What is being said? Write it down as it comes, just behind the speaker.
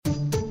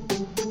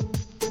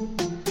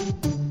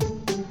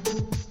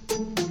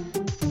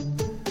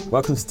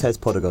Welcome to TED's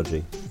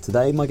Podagogy.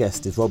 Today my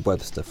guest is Rob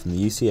Webster from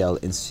the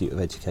UCL Institute of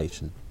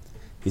Education.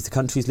 He's the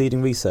country's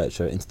leading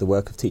researcher into the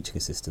work of teaching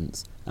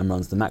assistants and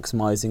runs the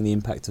Maximising the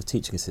Impact of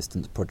Teaching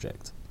Assistants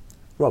project.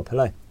 Rob,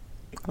 hello.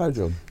 Hello,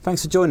 John.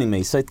 Thanks for joining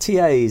me. So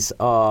TAs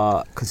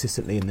are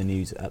consistently in the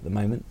news at the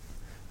moment,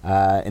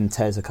 in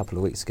TEDs a couple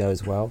of weeks ago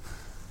as well.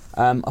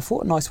 I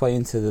thought a nice way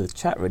into the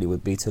chat really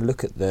would be to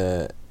look at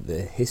the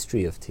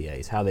history of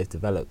TAs, how they've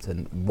developed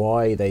and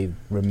why they've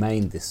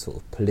remained this sort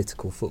of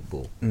political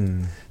football.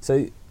 So,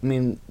 I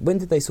mean, when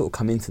did they sort of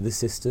come into the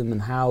system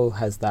and how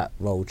has that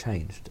role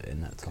changed in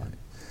that time?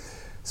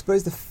 I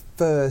suppose the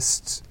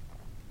first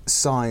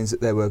signs that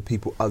there were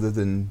people other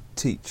than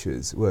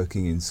teachers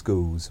working in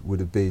schools would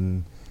have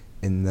been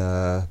in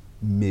the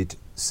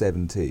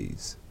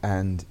mid-70s,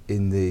 and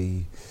in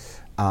the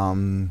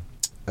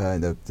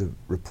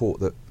report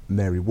that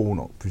Mary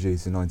Warnock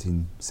produced in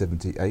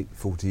 1978,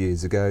 40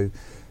 years ago,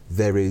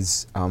 there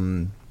is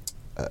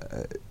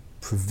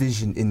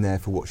provision in there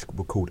for what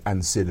were called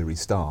ancillary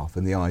staff,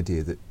 and the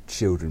idea that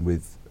children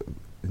with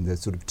in the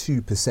sort of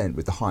 2%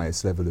 with the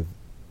highest level of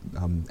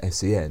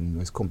SEN,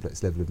 most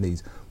complex level of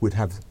needs, would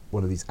have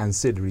one of these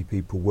ancillary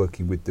people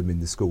working with them in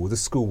the school, or the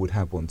school would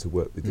have one to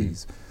work with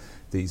these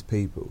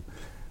people.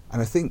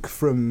 And I think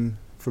from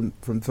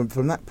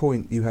that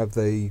point you have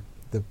the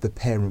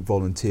parent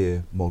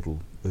volunteer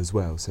model as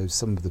well. So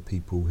some of the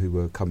people who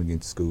were coming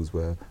into schools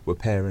were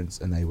parents,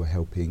 and they were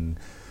helping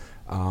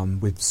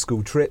with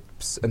school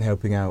trips and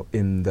helping out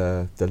in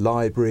the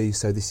library.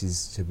 So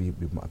we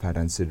might have had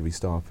ancillary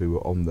staff who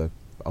were on the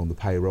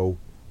payroll,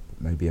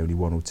 maybe only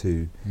one or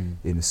two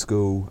in a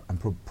school,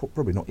 and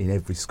probably not in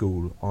every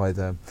school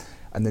either.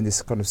 And then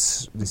this kind of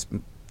this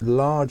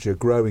larger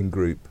growing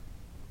group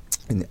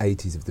in the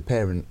 80s of the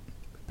parent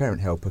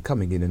helper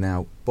coming in and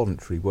out,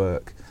 voluntary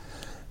work.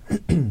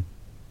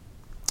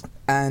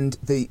 And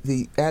the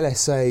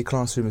LSA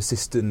classroom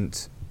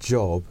assistant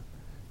job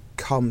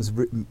comes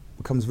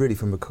really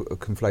from a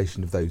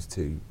conflation of those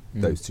two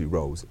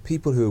roles.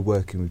 People who are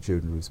working with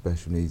children with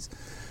special needs,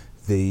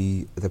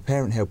 the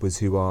parent helpers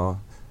who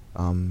are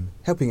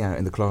helping out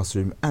in the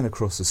classroom and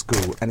across the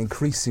school, and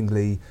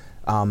increasingly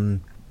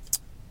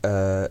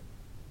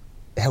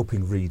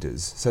helping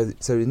readers.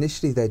 So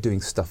initially they're doing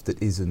stuff that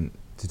isn't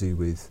to do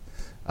with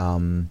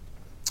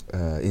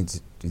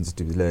to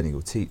do with learning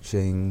or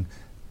teaching,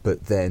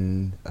 but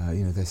then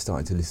they're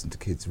starting to listen to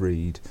kids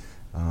read,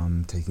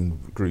 taking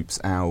groups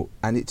out,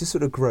 and it just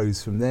sort of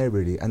grows from there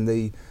really. And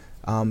I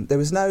don't think there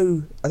was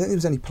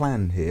any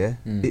plan here.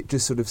 It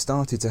just sort of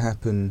started to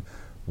happen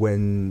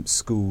when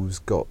schools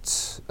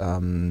got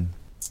were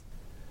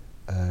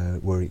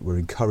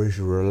encouraged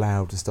or were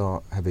allowed to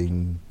start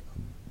having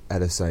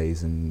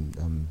LSAs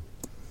and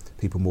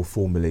people more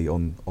formally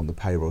on the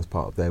payroll as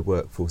part of their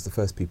workforce. The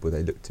first people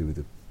they looked to were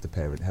the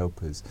parent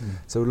helpers.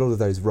 So a lot of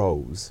those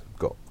roles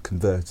got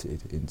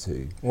converted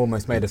into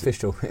almost made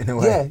official in a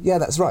way. Yeah,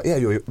 that's right. Yeah,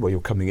 you're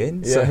coming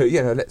in. Yeah. So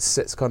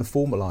let's kind of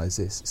formalise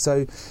this.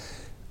 So,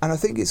 and I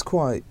think it's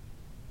quite,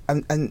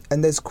 and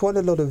there's quite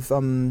a lot of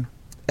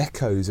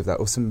echoes of that,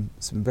 or some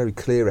very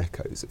clear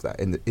echoes of that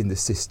in the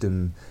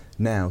system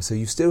now. So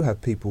you still have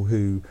people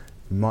who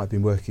might have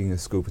been working in a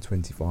school for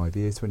 25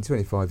 years,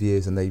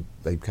 and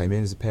they came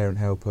in as a parent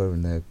helper,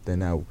 and they're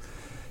now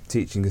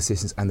teaching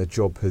assistants, and the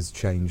job has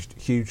changed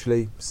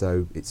hugely.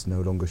 So it's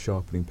no longer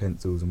sharpening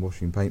pencils and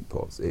washing paint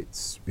pots.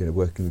 It's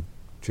working with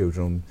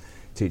children on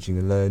teaching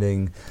and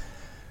learning,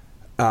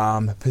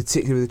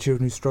 particularly with the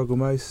children who struggle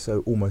most.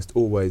 So almost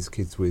always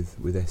kids with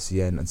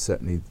SEN, and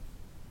certainly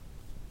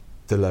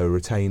the lower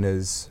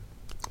retainers.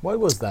 Why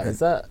was that?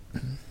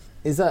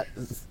 Is that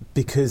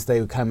because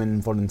they were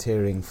coming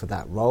volunteering for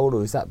that role,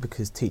 or is that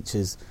because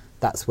teachers,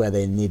 that's where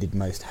they needed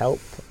most help?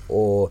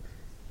 Or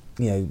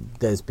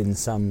there's been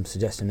some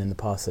suggestion in the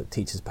past that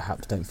teachers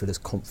perhaps don't feel as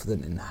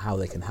confident in how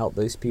they can help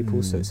those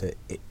people, so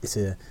it's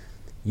a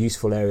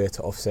useful area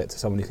to offset to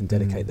someone who can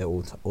dedicate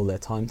all their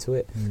time to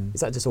it.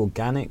 Is that just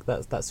organic?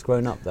 That's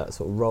grown up, that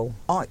sort of role?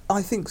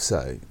 I think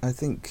so. I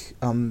think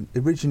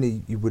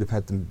originally you would have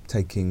had them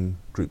taking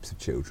groups of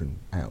children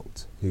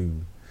out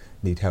who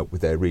need help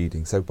with their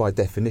reading. So by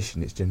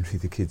definition, it's generally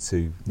the kids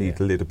who need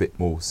a little bit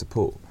more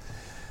support.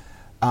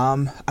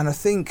 And I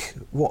think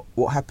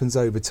what happens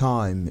over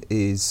time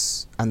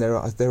is, and there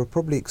are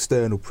probably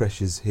external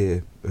pressures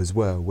here as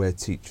well, where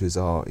teachers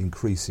are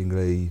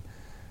increasingly,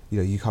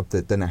 you have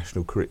the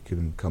national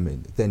curriculum come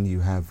in, then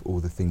you have all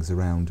the things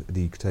around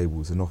league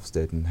tables and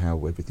Ofsted and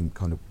how everything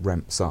kind of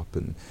ramps up,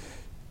 and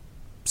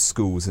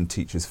schools and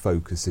teachers'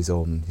 focus is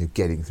on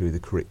getting through the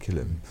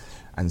curriculum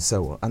and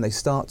so on, and they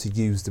start to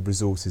use the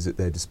resources at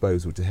their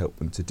disposal to help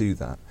them to do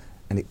that.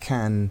 And it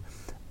can,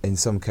 in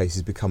some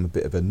cases, become a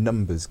bit of a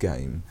numbers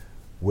game,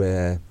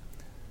 where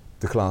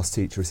the class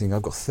teacher is saying,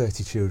 I've got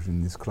 30 children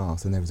in this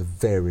class, and there is a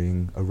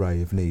varying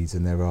array of needs,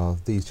 and there are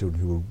these children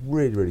who are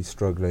really, really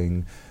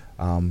struggling.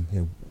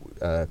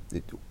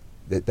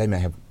 They may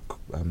have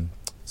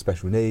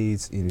special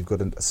needs. You've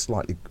got a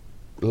slightly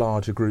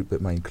larger group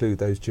that may include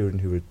those children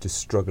who are just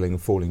struggling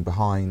and falling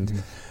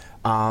behind.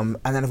 And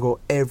then I've got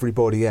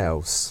everybody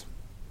else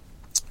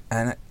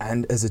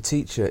And as a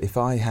teacher, if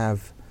I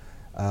have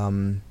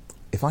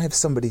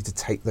somebody to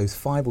take those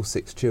 5 or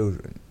 6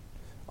 children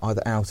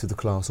either out of the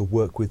class or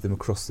work with them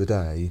across the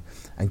day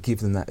and give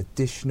them that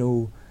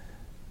additional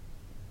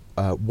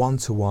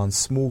one-to-one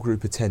small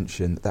group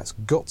attention, that's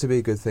got to be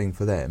a good thing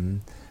for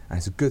them, and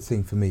it's a good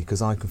thing for me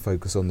because I can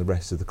focus on the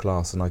rest of the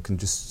class, and I can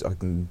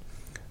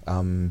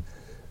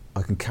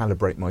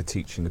calibrate my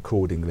teaching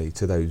accordingly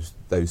to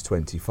those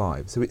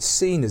 25. So it's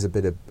seen as a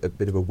bit of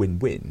a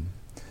win-win.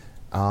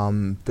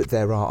 But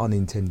there are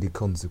unintended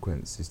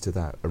consequences to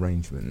that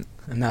arrangement,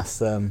 and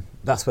that's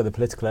where the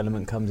political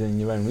element comes in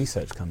and your own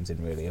research comes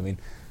in. Really, I mean,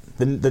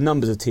 the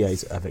numbers of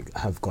TAs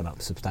have gone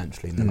up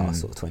substantially in the last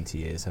sort of 20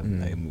 years, haven't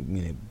they?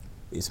 You know,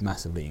 it's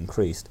massively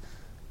increased,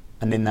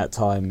 and in that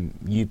time,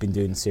 you've been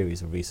doing a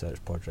series of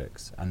research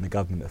projects, and the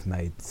government have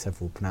made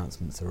several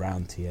pronouncements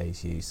around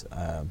TAs' use.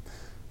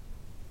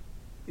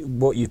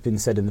 What you've been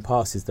said in the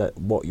past is that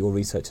what your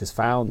research has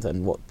found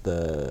and what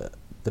the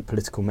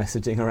political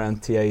messaging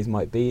around TAs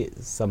might be,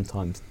 it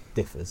sometimes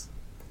differs.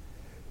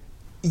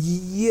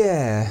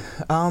 Yeah,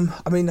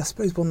 I mean, I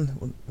suppose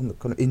one of the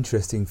kind of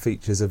interesting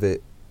features of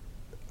it,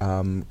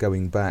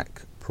 going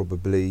back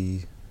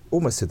probably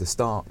almost to the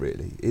start,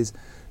 really, is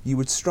you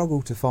would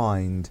struggle to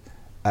find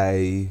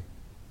a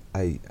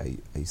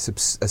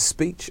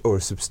speech or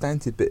a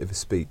substantive bit of a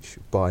speech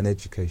by an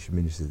education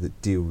minister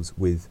that deals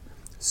with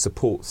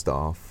support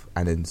staff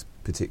and in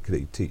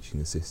particularly teaching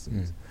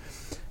assistants.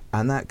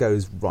 And that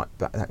goes right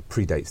back, that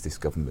predates this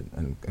government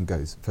and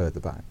goes further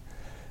back.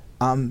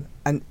 And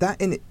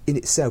that in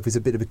itself is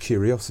a bit of a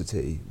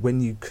curiosity when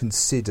you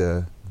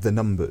consider the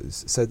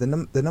numbers. So the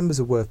numbers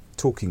are worth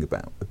talking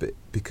about a bit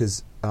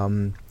because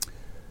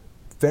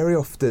very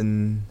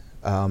often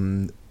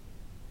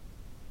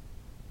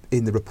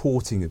in the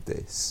reporting of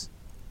this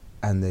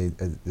and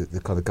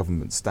the kind of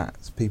government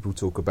stats, people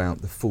talk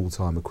about the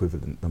full-time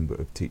equivalent number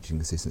of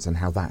teaching assistants and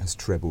how that has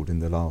trebled in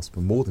the last,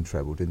 more than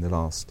trebled in the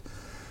last,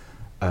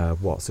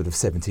 sort of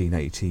 17,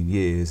 18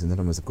 years, and the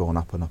numbers have gone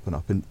up and up and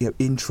up. And you know,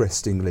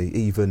 interestingly,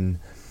 even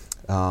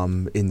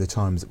in the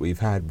times that we've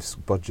had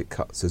budget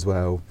cuts as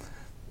well,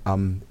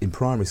 in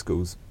primary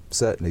schools,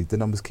 certainly the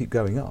numbers keep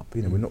going up.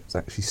 You know, we're not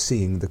actually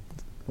seeing the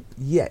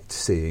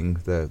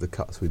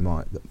cuts we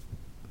might that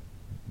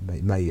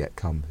may yet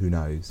come. Who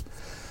knows?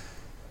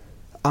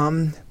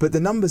 But the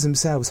numbers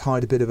themselves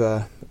hide a bit of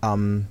a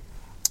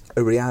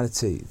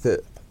reality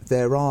that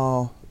there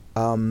are.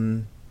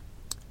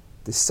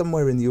 There's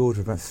somewhere in the order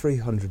of about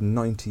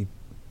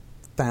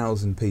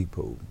 390,000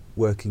 people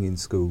working in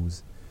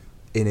schools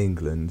in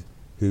England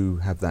who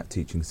have that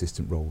teaching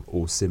assistant role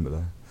or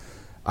similar.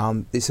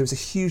 So it's a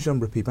huge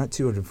number of people. About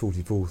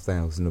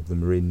 244,000 of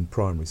them are in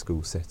primary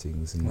school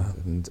settings,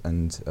 and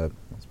it's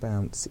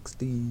about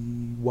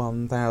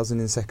 61,000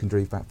 in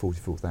secondary, about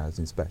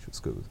 44,000 in special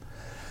schools.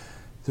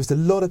 So it's a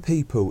lot of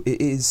people.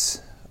 It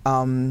is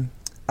that's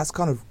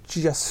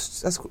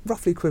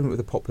roughly equivalent with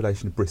the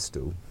population of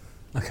Bristol.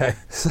 Okay.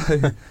 So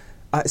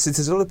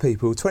there's a lot of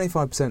people,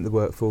 25% of the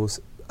workforce,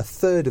 a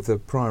third of the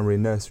primary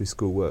and nursery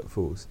school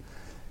workforce,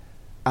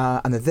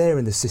 and they're there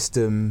in the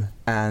system,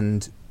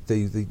 and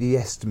the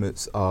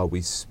estimates are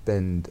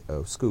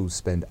schools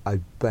spend about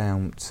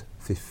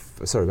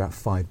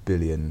 £5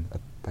 billion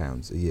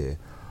a year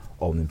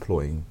on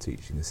employing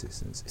teaching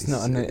assistants. It's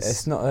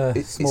not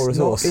a small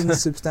resource. It's not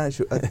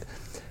insubstantial.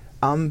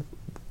 I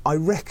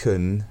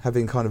reckon,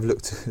 having kind of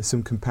looked at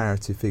some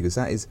comparative figures,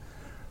 that is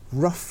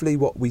roughly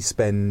what we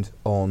spend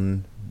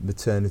on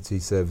maternity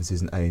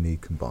services and A&E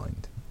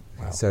combined.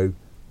 Wow. So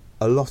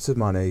a lot of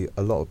money,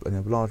 a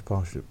large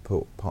part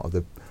of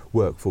the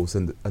workforce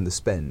and the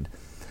spend.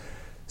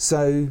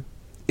 So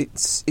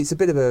it's a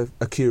bit of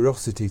a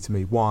curiosity to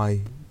me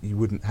why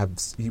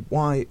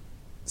why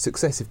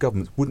successive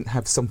governments wouldn't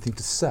have something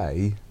to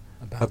say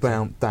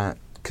about that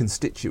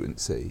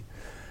constituency.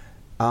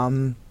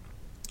 And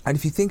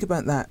if you think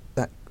about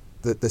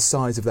the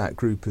size of that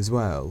group as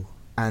well,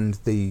 and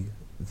the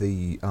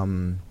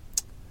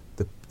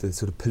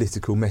sort of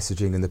political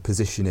messaging and the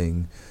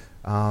positioning,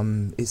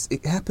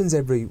 it happens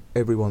every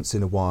once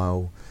in a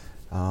while.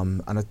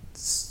 And I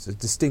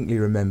distinctly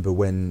remember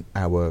when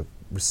our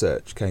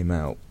research came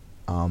out,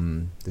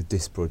 the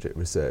DIS project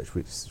research,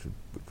 which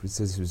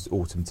says it was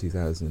autumn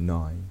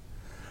 2009,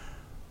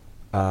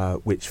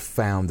 which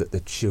found that the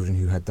children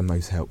who had the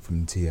most help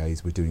from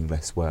TAs were doing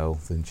less well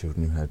than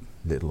children who had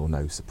little or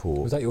no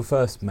support. Was that your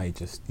first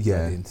major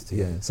study into TAs?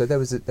 Yeah. So there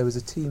was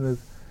a team of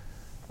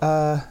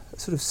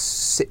sort of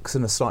 6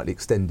 and a slightly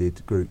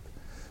extended group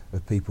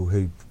of people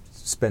who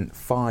spent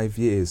 5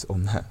 years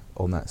on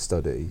that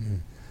study.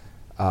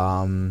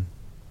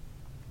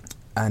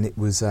 And it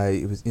was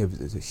a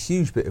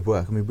huge bit of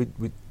work. I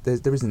mean,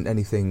 there isn't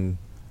anything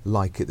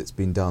like it that's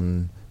been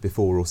done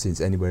before or since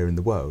anywhere in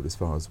the world, as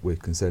far as we're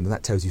concerned. And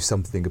that tells you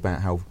something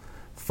about how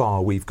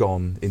far we've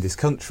gone in this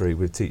country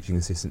with teaching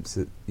assistants.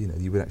 That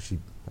you would actually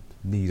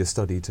need a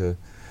study to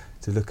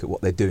look at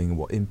what they're doing and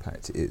what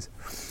impact it is.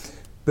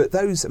 But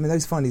those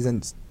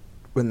findings,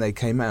 when they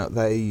came out,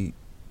 they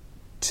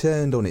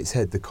turned on its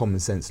head the common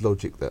sense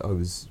logic that I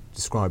was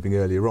describing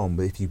earlier on.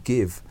 But if you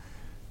give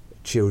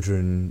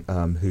children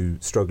who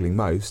are struggling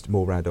most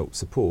more adult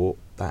support,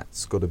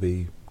 that's got to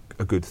be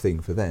a good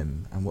thing for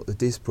them. And what the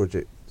DIS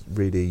project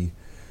really,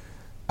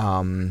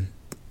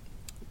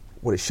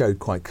 what it showed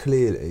quite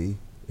clearly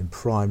in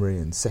primary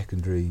and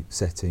secondary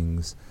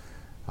settings,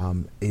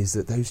 is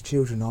that those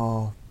children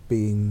are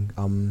being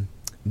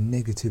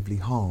negatively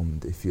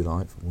harmed, if you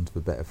like, for want of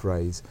a better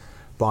phrase,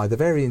 by the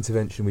very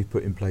intervention we've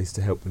put in place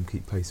to help them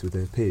keep pace with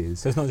their peers.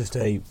 So it's not just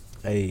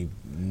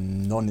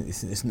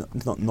it's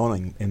not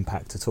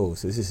non-impact at all.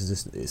 So this is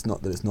just, it's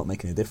not that it's not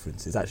making a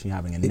difference, it's actually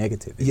having a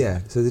negative impact. Yeah,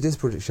 so the DIS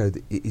project showed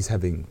that it is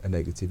having a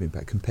negative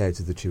impact compared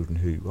to the children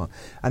who are,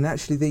 and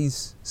actually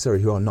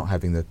who are not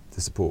having the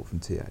support from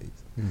TAs,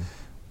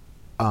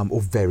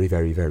 or very,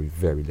 very, very,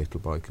 very little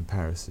by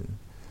comparison.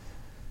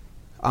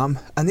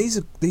 And these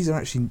are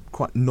actually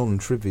quite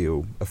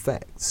non-trivial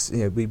effects.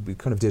 You know, we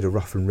kind of did a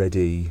rough and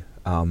ready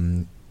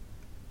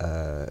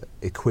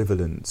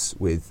equivalence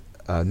with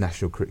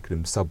national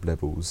curriculum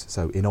sub-levels.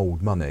 So in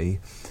old money,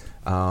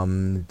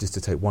 just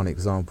to take one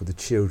example, the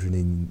children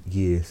in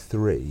year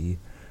 3,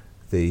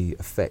 the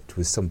effect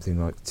was something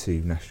like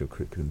 2 national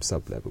curriculum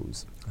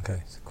sub-levels.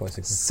 Okay, so quite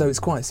significant. So it's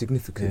quite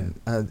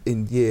significant. Yeah.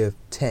 In year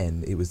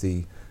 10, it was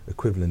the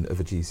equivalent of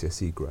a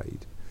GCSE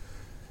grade.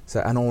 So,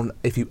 and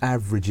if you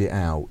average it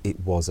out,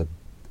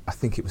 I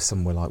think it was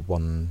somewhere like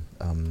one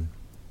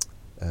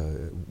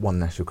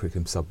national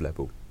curriculum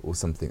sub-level or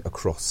something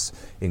across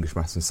English,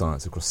 Maths and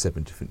Science across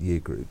 7 different year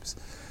groups.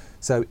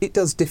 So it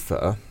does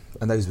differ,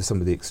 and those were some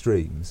of the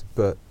extremes,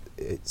 but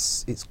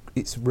it's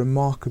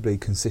remarkably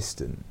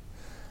consistent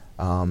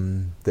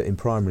that in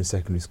primary and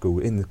secondary school,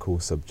 in the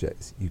core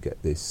subjects, you get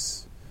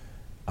this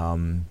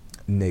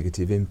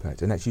negative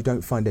impact. And actually you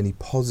don't find any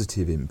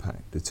positive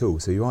impact at all.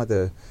 So you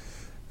either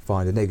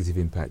find a negative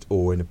impact,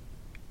 or in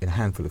a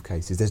handful of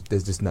cases,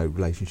 there's just no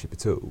relationship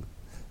at all,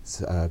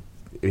 so,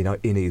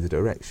 in either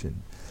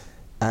direction.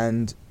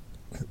 And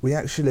we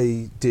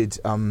actually did,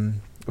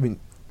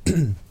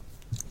 you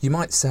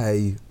might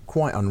say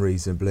quite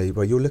unreasonably,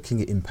 well, you're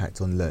looking at impact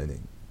on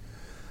learning,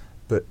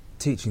 but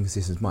teaching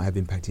assistants might have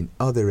impact in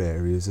other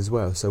areas as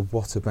well. So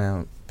what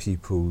about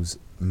pupils'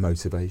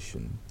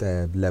 motivation,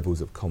 their levels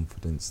of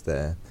confidence,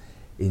 their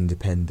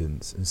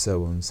independence and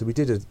so on? So we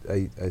did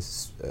an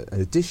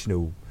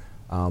additional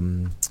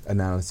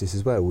analysis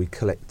as well. We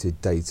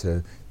collected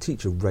data,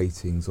 teacher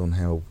ratings on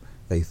how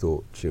they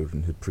thought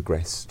children had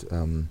progressed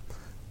on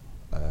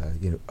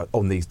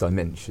these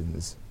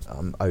dimensions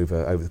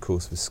over the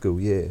course of a school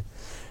year.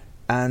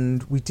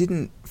 And we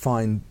didn't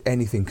find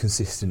anything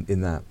consistent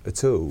in that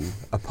at all,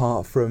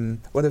 apart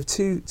from one of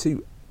two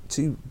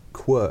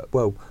quirk.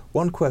 Well,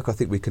 one quirk I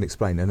think we can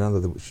explain, and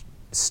another which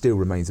still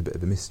remains a bit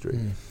of a mystery.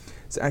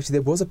 So actually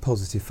there was a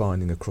positive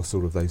finding across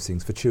all of those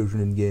things for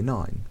children in year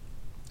 9.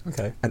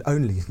 Okay. And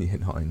only in year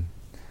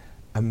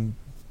 9.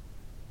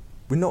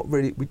 We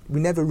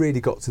never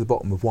really got to the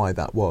bottom of why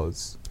that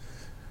was.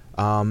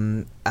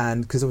 And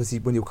because obviously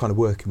when you're kind of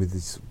working with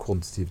this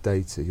quantity of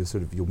data,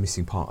 you're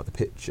missing part of the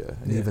picture.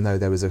 And even though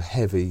there was a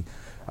heavy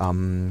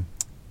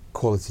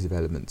qualitative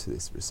element to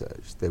this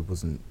research, there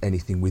wasn't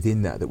anything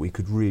within that we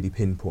could really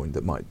pinpoint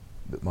that might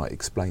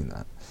explain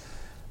that.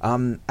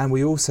 And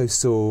we also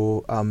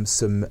saw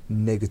some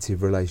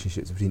negative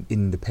relationships between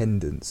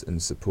independence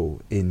and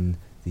support in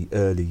the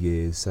early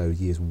years, so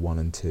years 1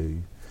 and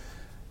 2.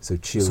 So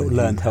children sort of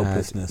learned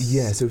helplessness.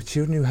 Yeah, so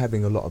children who were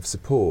having a lot of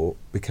support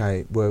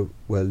were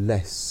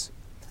less.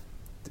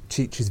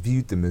 Teachers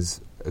viewed them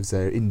as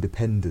their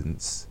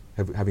independence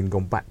having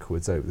gone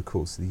backwards over the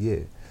course of the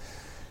year,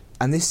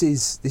 and this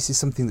is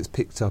something that's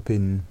picked up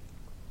in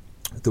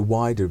the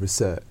wider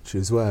research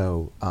as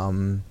well.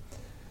 On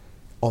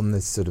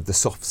the sort of the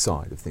soft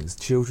side of things,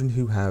 children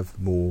who have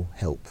more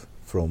help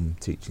from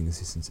teaching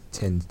assistants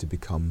tend to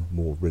become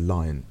more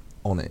reliant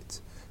on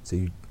it.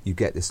 So you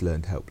get this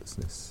learned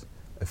helplessness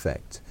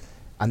effect,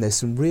 and there's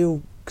some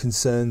real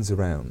concerns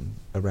around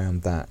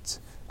that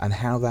and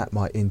how that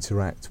might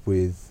interact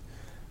with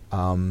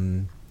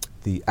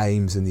the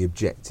aims and the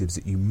objectives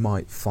that you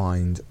might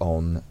find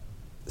on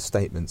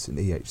statements in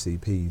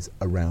EHCPs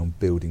around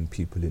building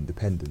pupil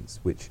independence,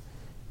 which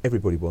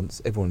everybody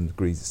wants. Everyone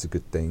agrees it's a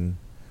good thing.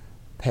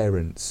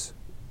 Parents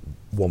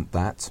want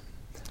that,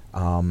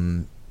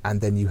 and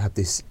then you have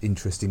this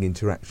interesting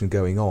interaction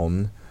going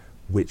on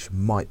which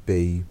might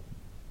be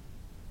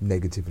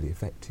negatively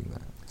affecting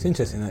that. It's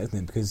interesting that, isn't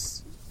it?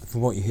 Because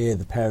from what you hear,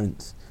 the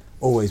parents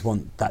always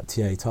want that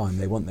TA time.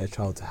 They want their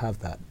child to have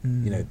that,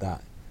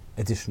 that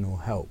additional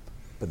help.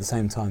 But at the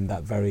same time,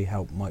 that very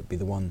help might be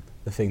the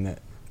thing that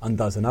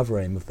undoes another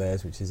aim of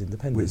theirs, which is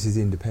independence. Which is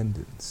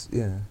independence,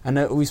 yeah.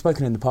 And we've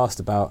spoken in the past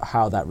about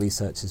how that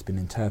research has been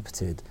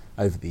interpreted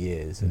over the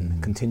years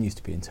and continues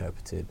to be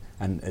interpreted,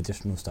 and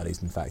additional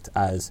studies, in fact,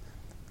 as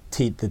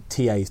the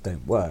TAs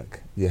don't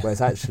work. Yeah. Whereas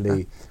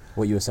actually,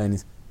 what you were saying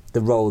is the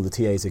role the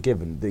TAs are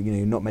given.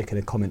 You're not making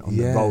a comment on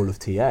the role of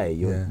TA.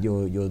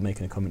 You're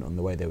making a comment on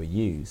the way they were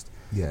used.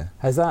 Yeah.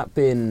 Has that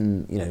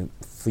been,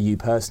 for you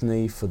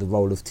personally, for the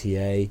role of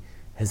TA?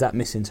 Has that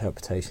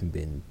misinterpretation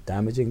been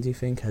damaging, do you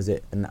think? Has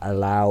it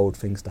allowed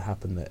things to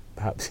happen that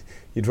perhaps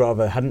you'd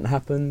rather hadn't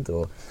happened?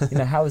 Or,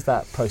 how has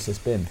that process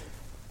been?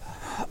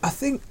 I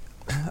think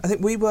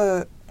we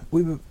were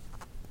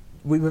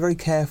very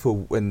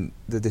careful when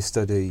this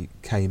study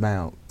came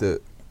out,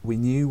 that we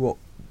knew what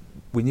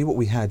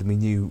we had and we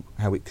knew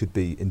how it could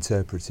be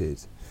interpreted.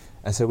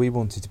 And so we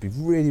wanted to be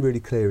really, really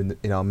clear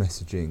in our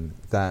messaging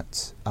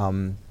that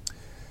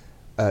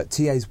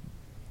TAs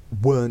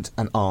weren't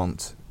and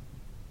aren't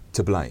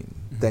to blame.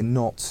 Mm-hmm.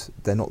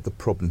 They're not the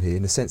problem here.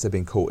 In a sense, they're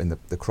being caught in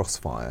the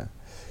crossfire.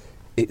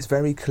 It's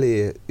very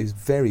clear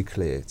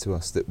to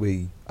us that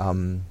we,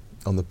 on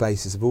the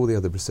basis of all the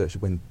other research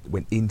that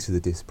went into the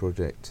DIS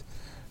project,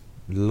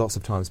 lots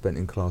of time spent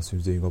in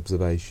classrooms doing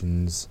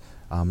observations,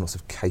 lots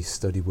of case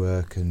study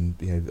work, and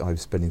I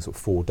was spending sort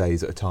of 4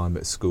 days at a time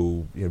at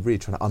school, really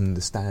trying to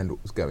understand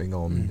what was going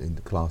on in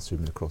the classroom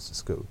and across the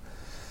school.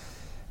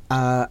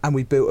 And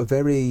we built a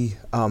very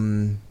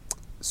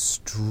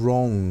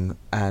strong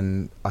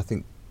and, I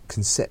think,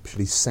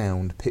 conceptually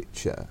sound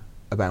picture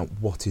about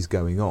what is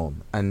going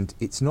on. And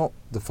it's not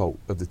the fault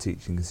of the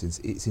teaching assistants,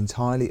 it's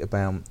entirely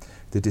about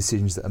the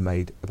decisions that are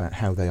made about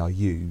how they are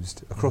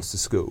used across the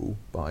school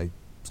by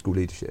school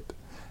leadership,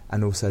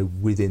 and also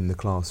within the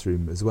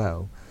classroom as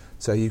well.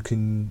 So you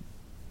can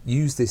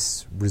use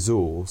this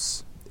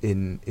resource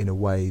in a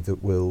way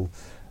that will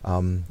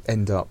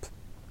end up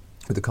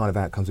with the kind of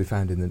outcomes we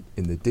found in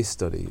the DIS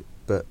study.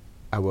 But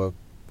our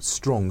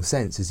strong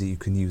sense is that you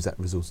can use that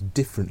resource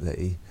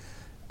differently,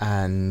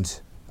 and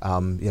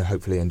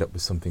hopefully end up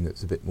with something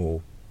that's a bit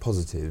more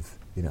positive,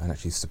 and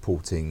actually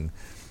supporting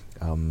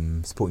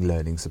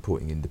learning,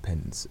 supporting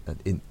independence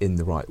in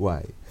the right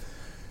way.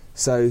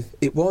 So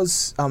it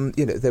was,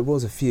 there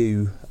was a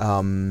few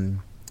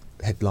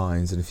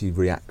headlines and a few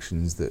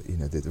reactions that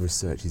the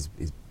research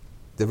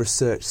the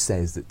research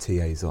says that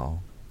TAs are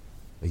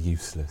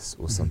useless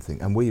or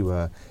something, and we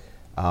were,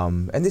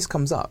 and this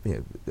comes up,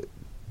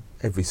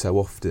 every so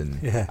often,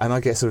 and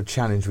I get sort of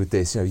challenged with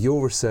this.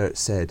 Your research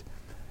said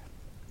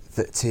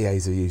that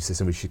TAs are useless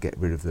and we should get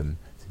rid of them.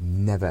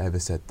 Never ever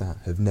said that.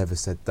 Have never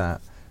said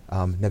that.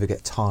 Never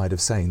get tired of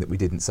saying that we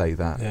didn't say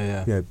that.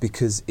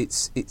 Because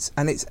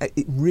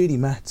it really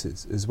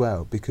matters as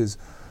well, because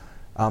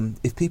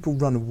if people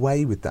run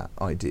away with that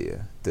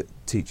idea that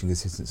teaching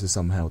assistants are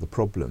somehow the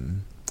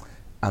problem,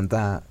 and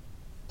that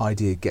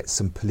idea gets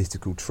some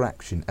political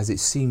traction, as it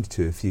seemed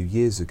to a few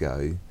years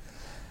ago,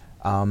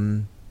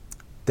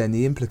 then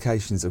the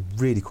implications are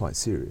really quite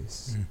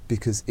serious.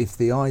 Because if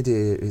the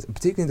idea is,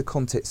 particularly in the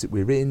context that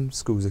we're in,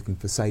 schools looking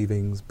for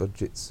savings,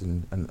 budgets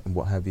and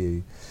what have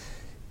you,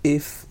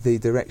 if the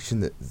direction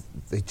that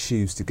they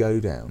choose to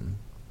go down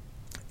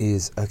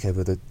is, okay,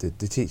 well,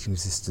 the teaching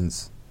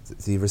assistants,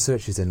 the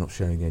researchers, they're not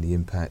showing any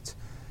impact,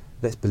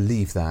 let's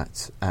believe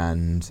that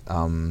and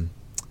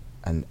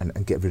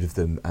get rid of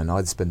them, and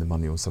either spend the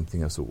money on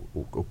something else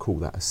or call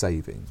that a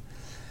saving.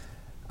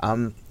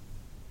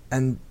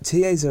 And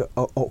TAs are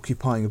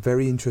occupying a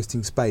very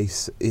interesting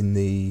space in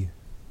the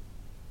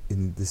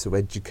sort of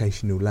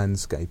educational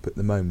landscape at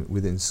the moment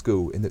within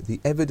school, in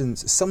that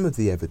some of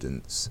the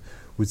evidence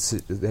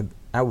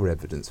our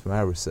evidence from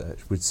our research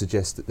would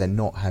suggest that they're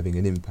not having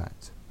an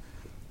impact,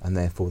 and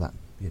therefore that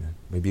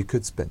maybe you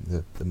could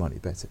spend the money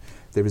better.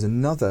 There is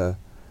another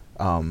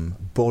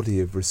body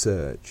of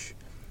research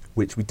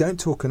which we don't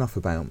talk enough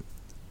about,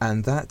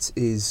 and that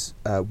is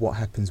what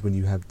happens when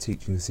you have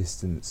teaching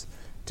assistants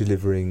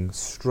delivering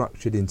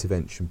structured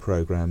intervention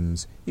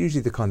programs,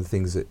 usually the kind of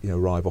things that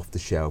arrive off the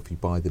shelf, you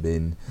buy them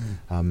in.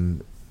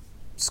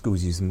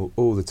 Schools use them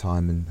all the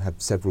time and have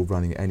several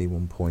running at any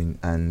one point,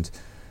 and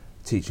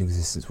teaching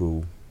assistants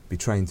will be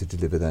trained to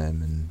deliver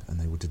them, and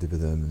they will deliver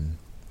them,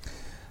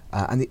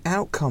 and the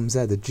outcomes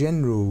there, the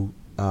general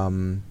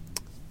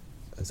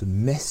as a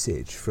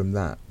message from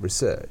that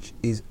research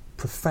is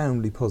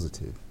profoundly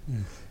positive.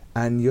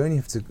 And you only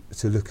have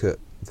to look at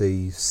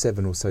the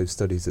 7 or so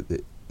studies that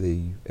the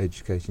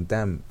Education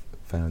Dam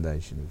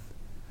Foundation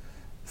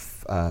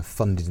have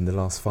funded in the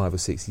last 5 or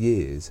 6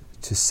 years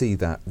to see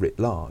that writ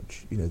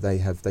large.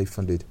 They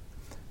funded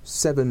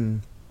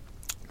 7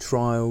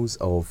 trials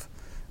of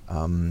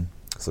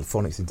sort of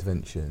phonics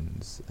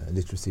interventions,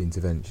 literacy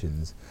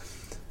interventions,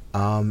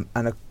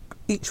 and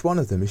each one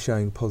of them is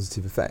showing a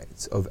positive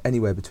effect of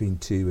anywhere between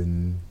 2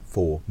 and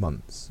 4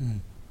 months.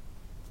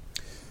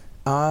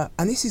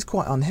 And this is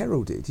quite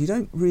unheralded. You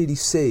don't really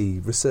see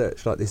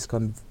research like this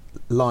kind of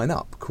line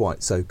up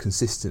quite so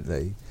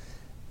consistently,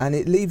 and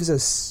it leaves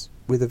us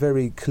with a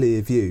very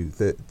clear view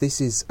that this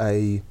is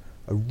a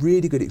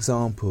really good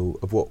example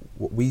of what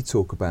we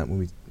talk about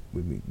when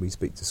we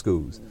speak to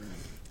schools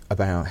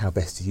about how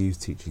best to use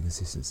teaching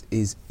assistants.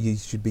 Is you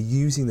should be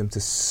using them to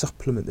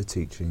supplement the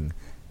teaching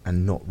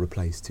and not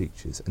replace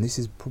teachers. And this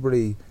is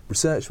probably,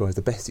 research-wise,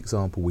 the best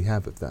example we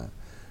have of that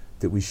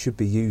we should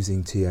be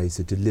using TAs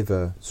to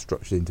deliver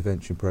structured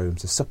intervention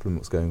programs to supplement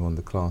what's going on in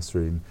the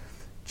classroom.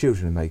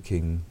 Children are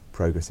making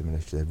progress in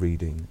relation to their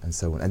reading and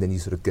so on, and then you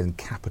sort of go and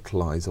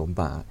capitalise on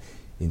that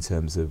in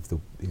terms of the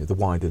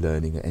wider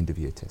learning at end of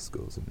year test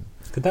scores. And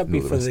could that be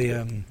for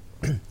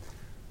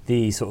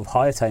the sort of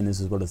high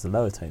attainers as well as the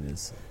low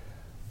attainers?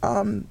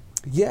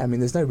 Yeah, I mean,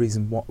 there's no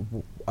reason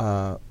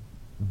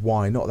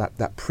why not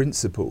that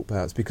principle,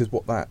 perhaps, because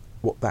what that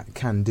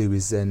can do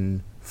is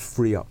then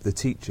free up the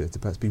teacher to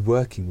perhaps be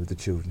working with the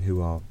children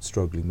who are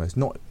struggling most.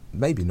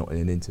 Maybe not in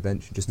an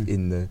intervention, just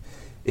in the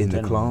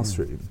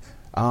classroom.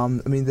 I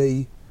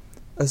mean,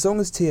 as long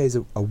as TAs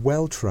are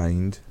well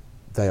trained,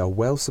 they are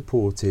well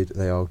supported,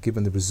 they are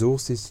given the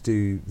resources to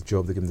do the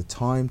job, they're given the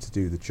time to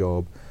do the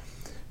job.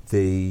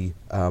 The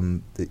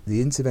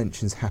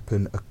interventions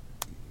happen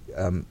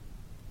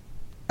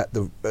at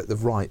the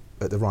right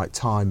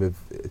time of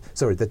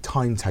the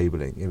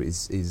timetabling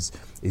is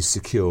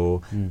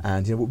secure,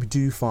 and what we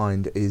do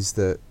find is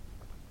that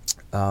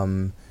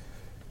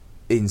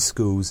in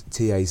schools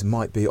TAs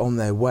might be on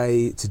their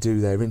way to do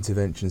their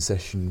intervention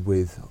session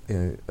with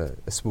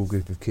a small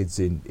group of kids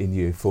in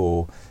year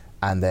 4,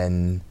 and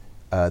then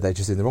they're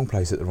just in the wrong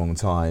place at the wrong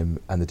time,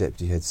 and the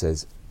deputy head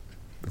says,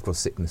 "We've got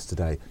sickness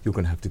today, you're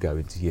going to have to go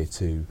into year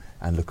 2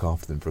 and look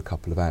after them for a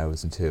couple of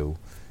hours until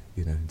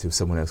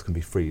someone else can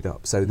be freed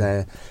up." So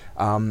there,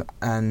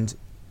 and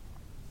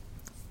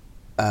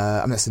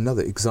that's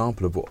another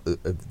example of what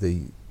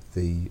the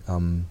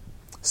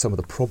some of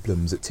the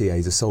problems that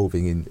TAs are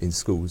solving in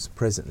schools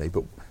presently.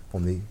 But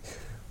on the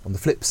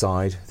flip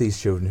side, these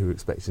children who are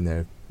expecting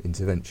their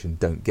intervention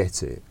don't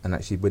get it, and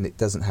actually when it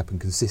doesn't happen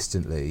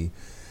consistently,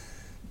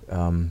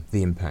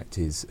 the impact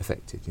is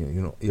affected.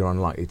 You're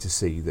unlikely to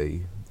see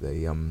the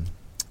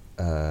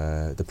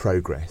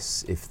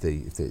progress if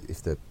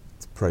the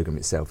program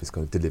itself is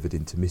kind of delivered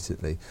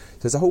intermittently. So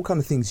there's a whole kind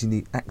of things you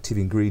need, active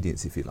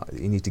ingredients, if you like,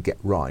 that you need to get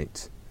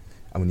right.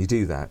 And when you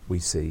do that, we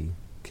see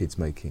kids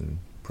making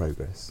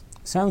progress.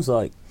 Sounds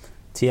like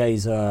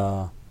TAs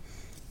are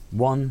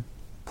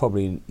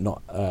probably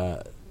don't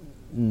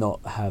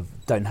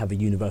have a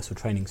universal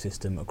training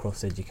system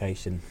across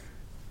education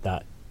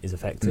that is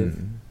effective.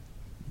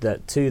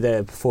 That 2,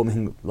 they're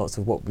performing lots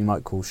of what we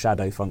might call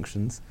shadow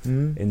functions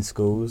in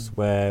schools,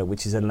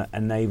 which is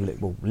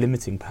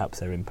limiting perhaps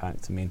their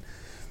impact. I mean,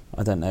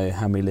 I don't know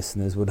how many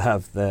listeners would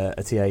have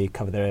a TA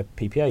cover their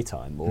PPA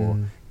time, or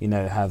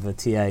have a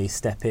TA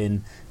step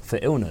in for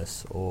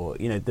illness, or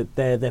that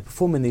they're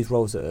performing these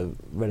roles that are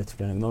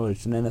relatively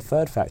unacknowledged. And then the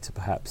third factor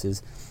perhaps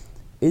is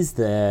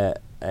there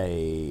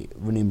a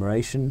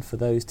remuneration for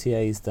those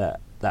TAs that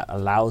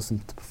allows them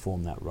to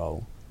perform that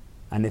role?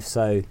 And if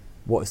so,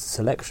 what is the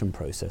selection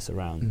process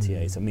around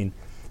TAs? I mean,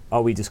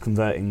 are we just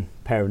converting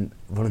parent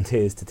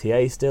volunteers to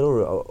TAs still,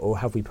 or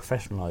have we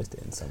professionalised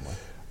it in some way?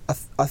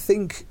 I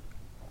think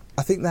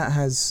that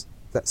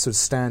sort of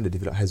standard,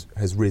 if you like,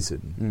 has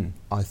risen.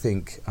 I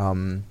think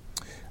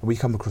we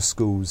come across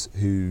schools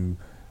who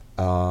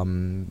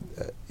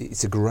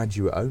it's a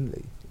graduate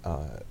only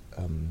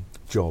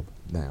job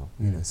now.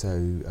 So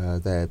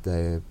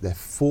they're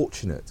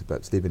fortunate to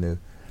perhaps live in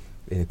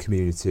a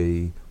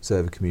community,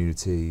 serve a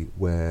community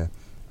where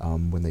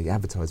when they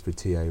advertise for a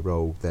TA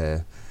role,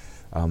 they've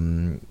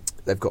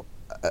got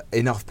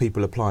enough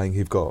people applying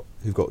who've got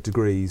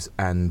degrees,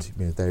 and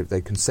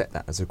they can set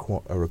that as a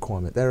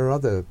requirement. There are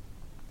other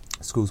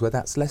schools where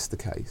that's less the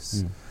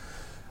case.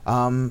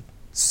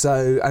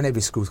 So, and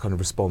every school kind of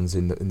responds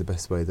in the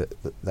best way that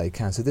they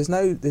can. So there's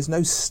no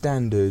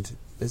standard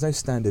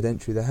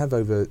entry. There has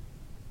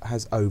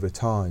over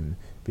time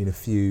been a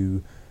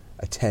few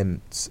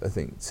attempts, I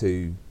think,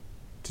 to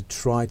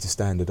try to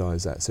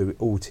standardise that. So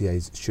all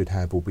TAs should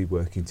have or be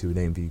working to an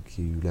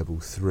MVQ level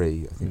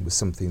 3. I think was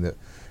something that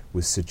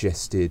was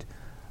suggested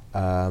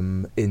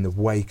in the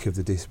wake of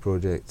the DIS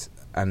project,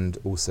 and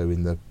also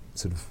in the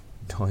sort of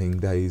dying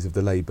days of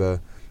the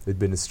Labour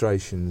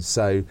administration.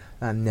 So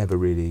that never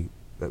really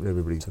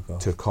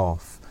took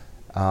off.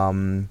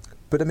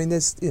 But I mean,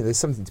 there's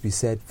something to be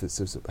said for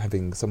sort of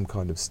having some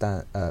kind of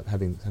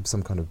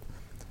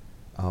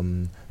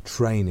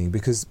training,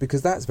 because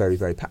that's very,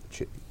 very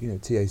patchy.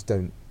 TAs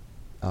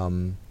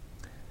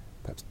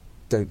perhaps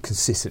don't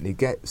consistently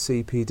get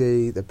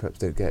CPD. They perhaps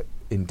don't get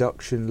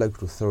induction.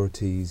 Local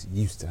authorities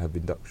used to have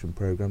induction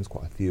programs,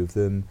 quite a few of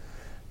them,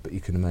 but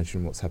you can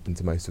imagine what's happened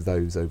to most of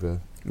those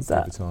over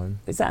time.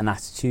 Is that an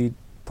attitude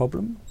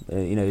problem?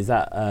 Is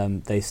that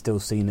they still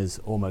seen as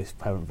almost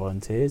parent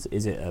volunteers?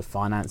 Is it a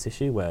finance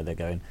issue where they're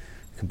going,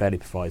 we can barely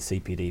provide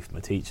CPD for my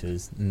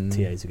teachers,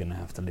 TAs are going to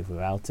have to live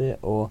without it?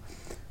 Or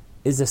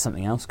is there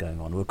something else going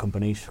on, or a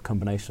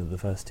combination of the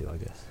first two, I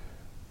guess?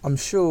 I'm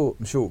sure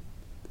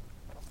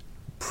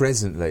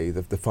presently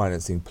the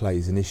financing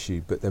plays an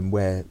issue, but then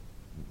where,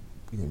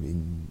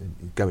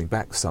 in going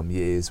back some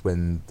years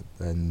when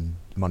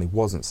money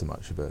wasn't so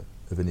much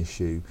of an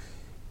issue,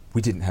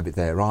 we didn't have it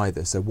there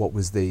either. So what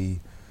was the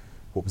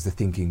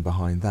thinking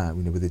behind that?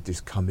 Would they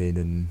just come in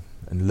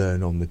and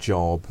learn on the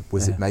job?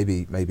 Was it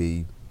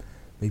maybe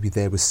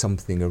there was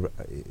something,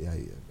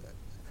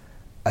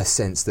 a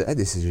sense that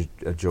this is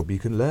a job you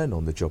can learn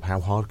on the job. How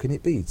hard can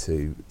it be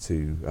to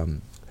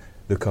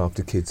look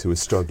after kids who are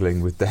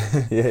struggling with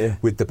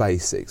with the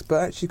basics?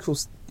 But actually, of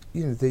course,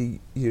 you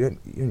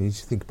need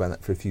to think about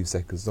that for a few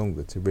seconds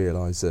longer to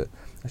realise that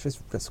actually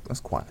that's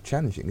quite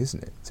challenging,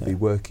 isn't it? To be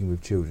working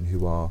with children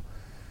who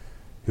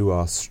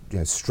are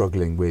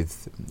struggling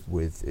with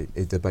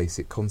the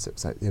basic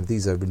concepts.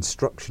 These are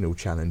instructional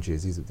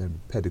challenges. These are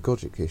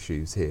pedagogic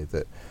issues here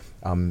that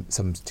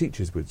some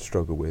teachers would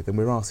struggle with, and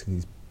we're asking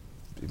these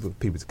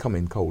people to come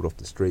in cold off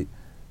the street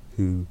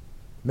who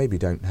maybe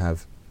don't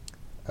have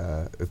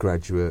a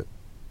graduate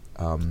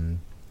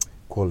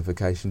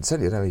qualification,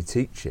 certainly don't have any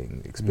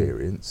teaching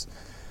experience,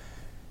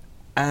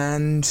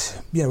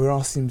 and we're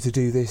asking them to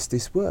do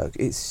this work.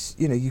 It's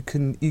you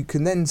can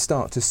then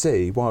start to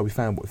see why we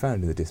found what we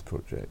found in the DIS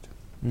project.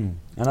 And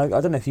I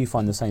don't know if you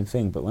find the same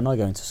thing, but when I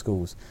go into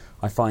schools,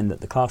 I find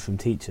that the classroom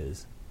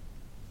teachers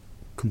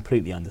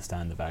completely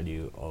understand the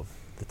value of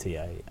the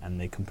TA, and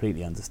they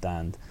completely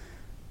understand.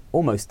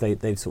 Almost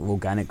they've sort of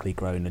organically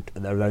grown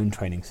their own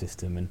training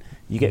system, and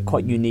you get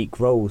quite unique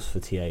roles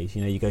for TAs.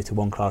 You go to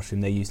one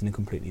classroom, they're using a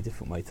completely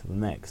different way to the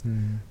next.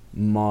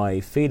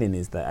 My feeling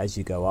is that as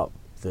you go up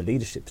the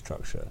leadership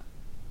structure,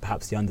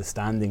 perhaps the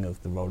understanding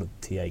of the role of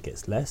the TA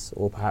gets less,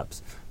 or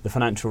perhaps the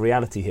financial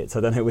reality hits.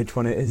 I don't know which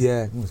one it is.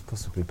 Yeah, well, it's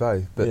possibly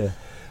both. But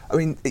I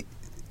mean,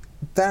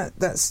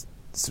 that's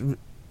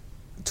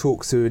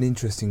talks to an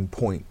interesting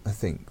point. I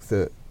think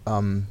that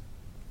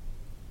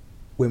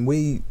when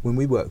we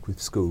work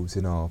with schools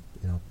in our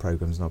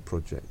programs and our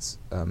projects,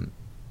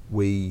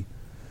 we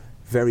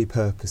very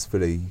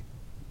purposefully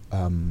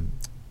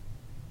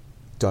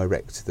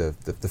direct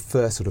the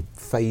first sort of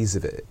phase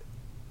of it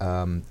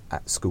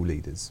at school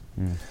leaders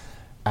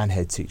and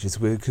head teachers,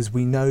 because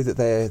we know that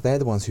they're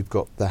the ones who've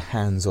got the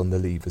hands on the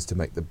levers to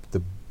make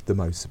the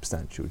most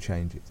substantial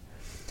changes.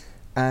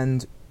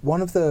 And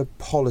one of the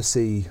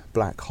policy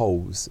black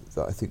holes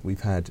that I think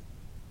we've had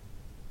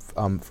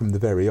from the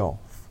very off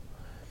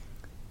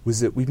was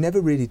that we've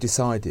never really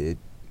decided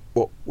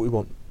what we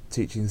want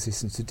teaching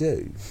assistants to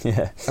do.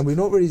 Yeah. And we've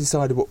not really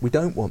decided what we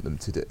don't want them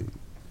to do.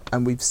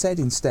 And we've said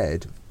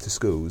instead to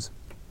schools,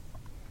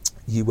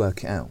 you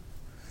work it out.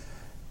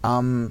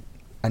 And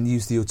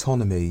use the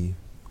autonomy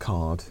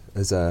card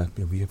as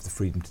we have the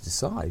freedom to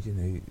decide.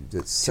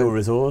 It's your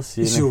resource.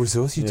 It's your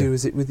resource. You do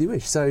with you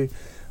wish. So,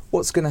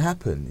 what's going to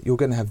happen? You're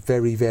going to have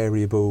very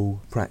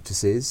variable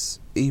practices,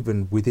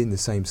 even within the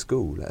same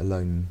school, let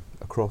alone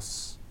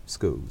across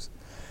schools.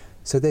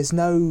 So there's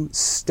no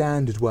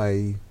standard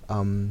way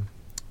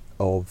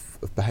of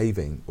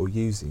behaving or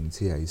using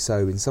TAs.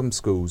 So in some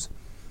schools,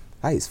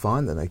 hey, it's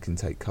fine that they can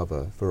take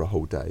cover for a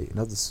whole day. In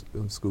other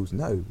schools,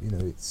 no. We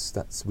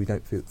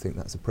don't think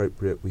that's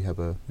appropriate. We have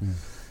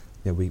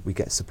we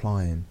get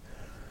supply in.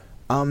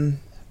 And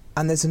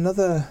there's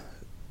another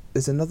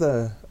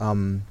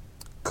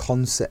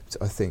concept,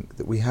 I think,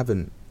 that we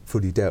haven't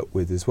fully dealt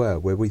with as well,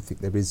 where we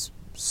think there is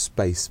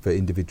space for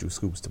individual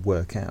schools to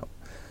work out,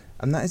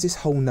 and that is this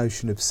whole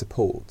notion of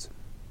support.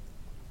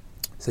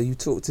 So you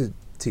talk to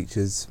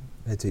teachers,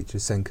 head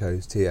teachers,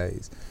 Senkos,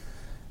 TAs,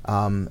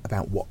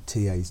 about what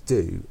TAs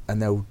do,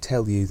 and they'll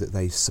tell you that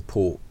they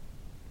support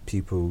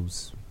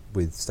pupils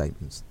with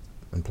statements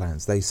and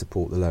plans. They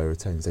support the lower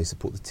attainers. They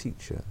support the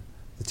teacher,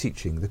 the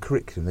teaching, the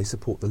curriculum. They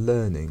support the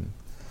learning.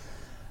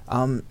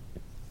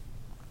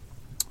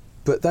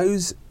 But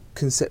those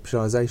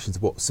conceptualisations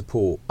of what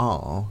support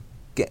are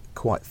get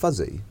quite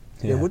fuzzy.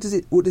 Yeah. What does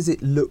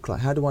it look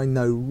like? How do I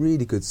know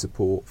really good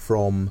support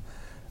from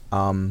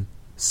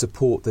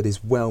support that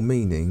is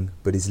well-meaning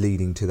but is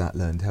leading to that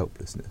learned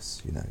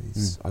helplessness?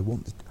 I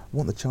want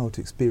the child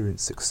to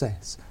experience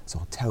success, so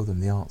I'll tell them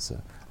the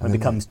answer. And it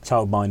becomes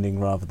child-minding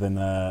rather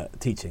than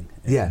teaching,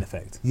 in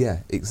effect. Yeah,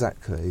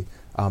 exactly.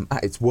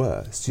 At its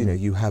worst,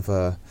 you have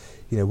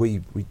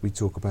we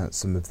talk about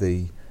some of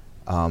the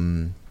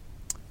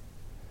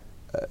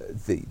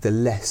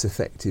less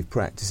effective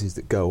practices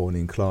that go on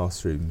in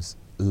classrooms,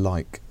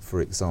 like,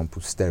 for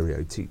example,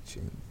 stereo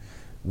teaching,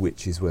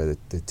 which is where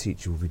the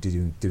teacher will be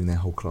doing their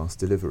whole class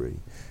delivery,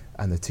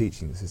 and the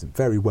teaching assistant,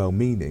 very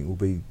well-meaning, will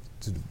be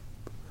sort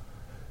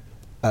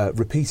of,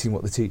 repeating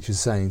what the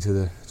teacher's saying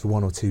to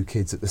one or two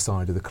kids at the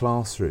side of the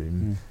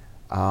classroom,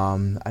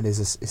 and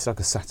it's like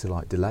a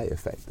satellite delay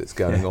effect that's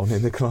going on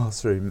in the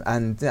classroom,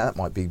 and that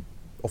might be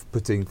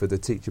off-putting for the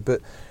teacher,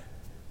 but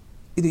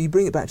you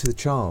bring it back to the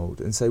child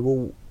and say,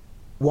 well,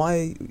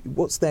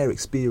 what's their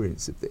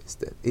experience of this?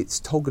 That it's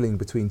toggling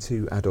between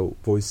two adult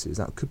voices.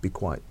 That could be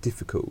quite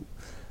difficult.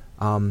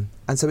 And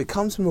so it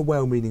comes from a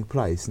well-meaning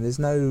place, and there's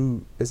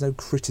no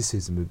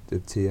criticism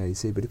of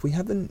TAC, but if we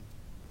haven't,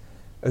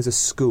 as a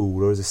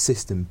school or as a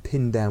system,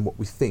 pinned down what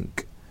we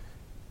think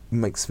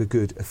makes for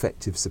good,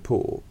 effective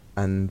support,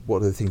 and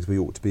what are the things we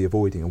ought to be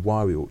avoiding and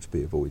why we ought to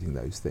be avoiding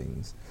those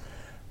things,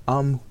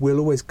 we'll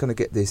always kind of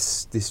get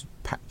this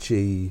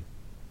patchy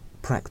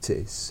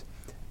practice,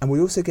 and we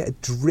also get a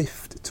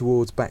drift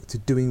towards back to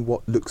doing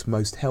what looks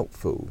most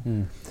helpful.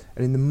 And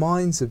in the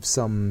minds of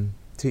some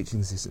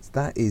teaching assistants,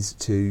 that is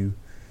to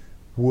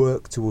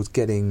work towards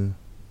getting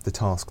the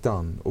task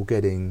done, or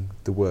getting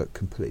the work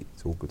complete,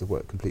 or the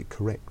work complete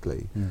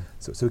correctly.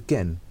 So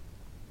again,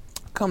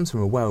 it comes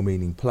from a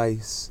well-meaning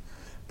place,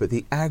 But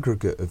the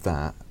aggregate of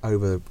that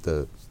over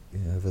the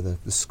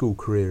school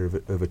career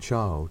of a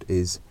child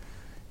is,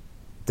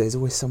 there's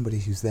always somebody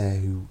who's there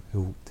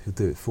who'll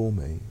do it for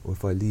me, or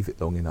if I leave it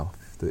long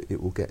enough, that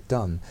it will get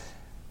done.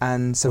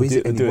 And so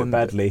do it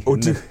badly,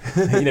 like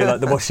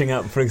the washing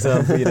up, for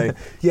example. You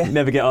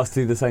never get asked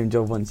to do the same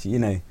job once.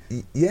 The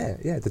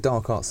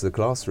dark arts of the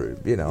classroom.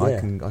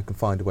 I can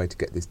find a way to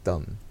get this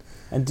done.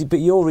 But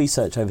your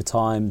research over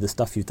time, the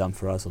stuff you've done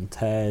for us on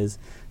TES,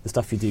 the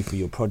stuff you do for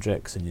your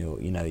projects and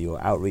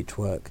your outreach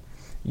work,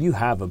 you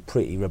have a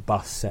pretty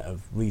robust set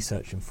of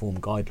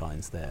research-informed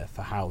guidelines there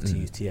for how to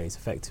use TAs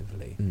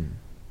effectively.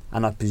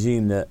 And I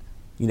presume that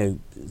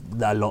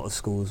that a lot of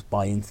schools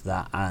buy into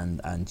that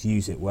and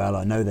use it well.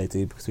 I know they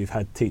do, because we've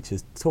had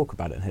teachers talk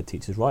about it and had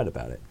teachers write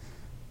about it.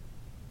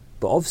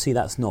 But obviously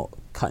that's not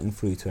cutting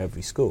through to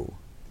every school.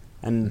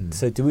 And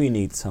so do we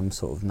need some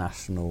sort of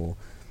national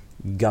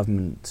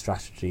government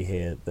strategy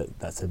here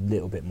that's a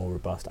little bit more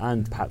robust,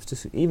 and perhaps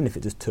just, even if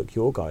it just took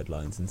your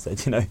guidelines and said,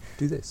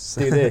 do this,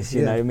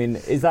 I mean,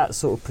 is that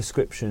sort of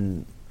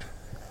prescription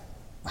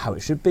how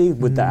it should be?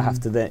 Would that have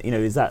to then,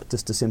 is that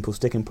just a simple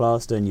sticking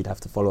plaster and you'd have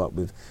to follow up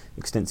with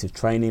extensive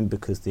training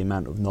because the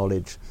amount of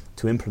knowledge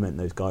to implement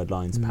those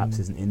guidelines perhaps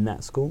isn't in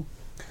that school?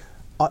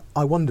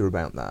 I wonder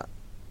about that.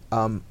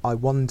 I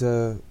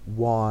wonder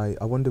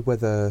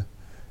whether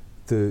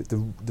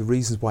the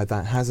reasons why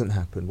that hasn't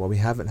happened, why we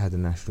haven't had a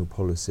national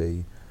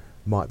policy,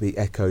 might be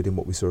echoed in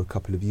what we saw a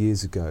couple of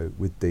years ago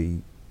with the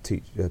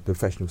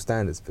professional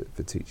standards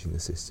for teaching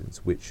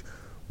assistants, which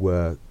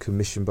were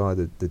commissioned by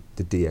the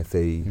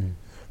DFE.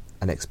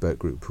 An expert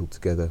group pulled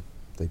together.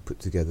 They put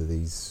together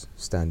these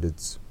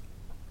standards,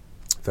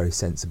 very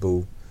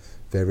sensible,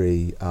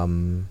 very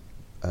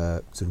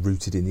sort of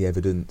rooted in the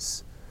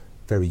evidence,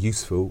 very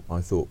useful,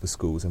 I thought, for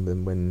schools. And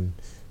then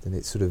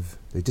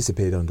they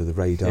disappeared under the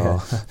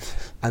radar,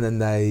 and then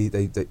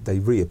they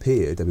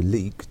reappeared. They were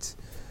leaked,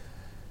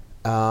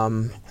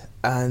 and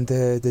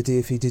the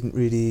DFE didn't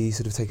really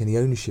sort of take any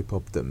ownership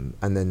of them.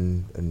 And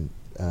then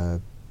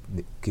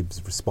Nick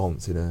Gibbs'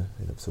 response in a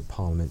sort of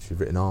parliamentary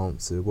written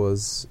answer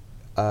was,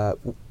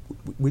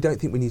 we don't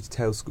think we need to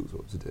tell schools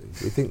what to do.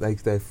 We think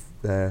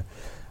they're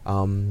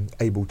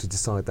able to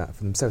decide that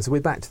for themselves. So we're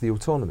back to the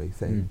autonomy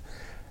thing.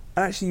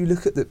 Actually, you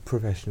look at the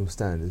professional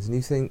standards and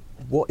you think,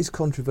 what is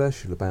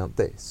controversial about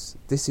this?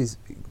 This is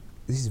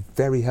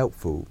very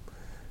helpful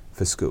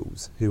for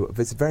schools.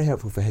 It's very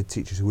helpful for head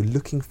teachers who are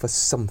looking for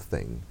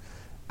something,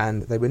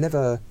 and they were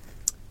never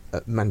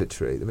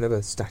mandatory. They were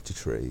never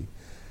statutory.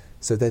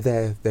 So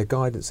they're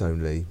guidance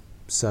only.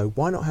 So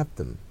why not have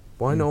them?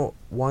 Why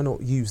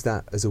not use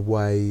that as a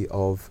way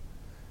of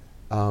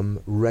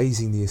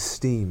raising the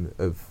esteem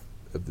of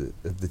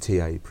the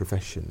TA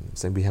profession,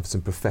 saying we have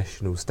some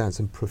professional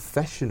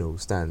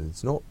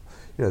standards, not,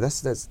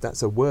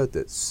 that's a word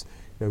that's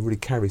really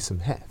carries some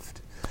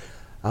heft.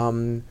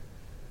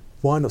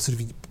 Why not sort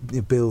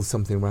of build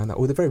something around that,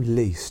 or at the very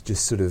least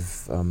just sort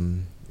of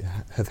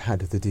have had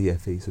the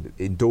DFE sort of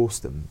endorse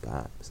them,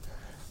 perhaps.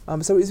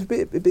 So it's a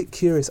bit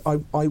curious. I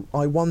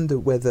wonder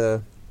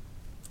whether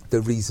the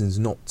reasons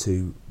not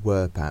to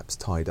were perhaps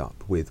tied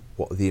up with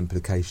what are the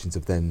implications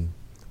of then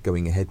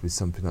going ahead with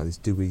something like this.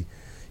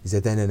 Is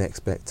there then an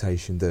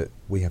expectation that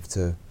we have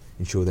to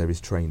ensure there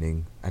is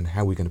training, and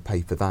how are we going to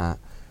pay for that?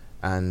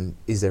 And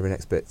is there an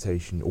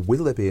expectation, or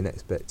will there be an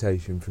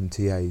expectation from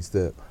TAs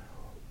that,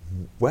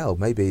 well,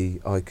 maybe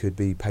I could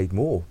be paid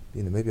more,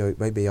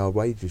 maybe our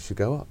wages should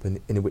go up, and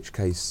in which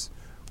case,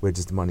 where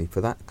does the money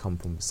for that come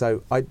from?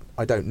 So I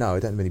don't know. I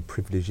don't have any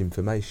privileged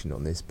information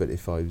on this, but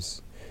if I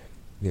was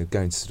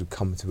going to sort of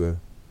come to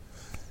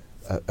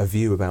a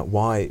view about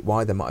why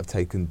they might have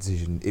taken the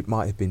decision, it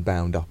might have been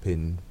bound up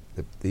in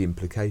the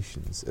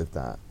implications of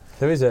that.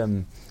 There is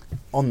on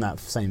that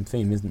same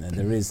theme, isn't there?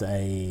 There is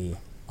a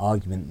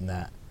argument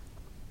that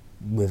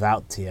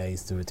without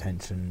TAs, the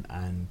retention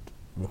and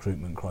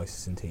recruitment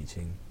crisis in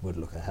teaching would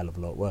look a hell of a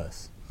lot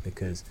worse,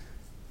 because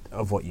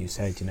of what you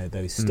said,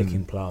 those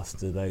sticking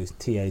plaster, those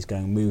TAs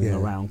moving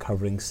around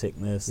covering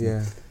sickness.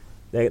 Yeah.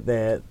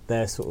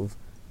 They're sort of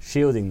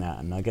shielding that,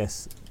 and I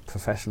guess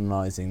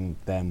professionalising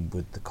them,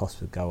 the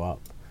cost would go up,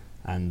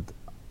 and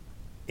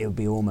it would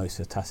be almost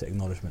a tacit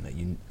acknowledgement that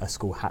a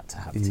school had to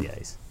have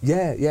TAs.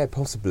 Yeah,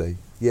 possibly.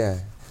 Yeah,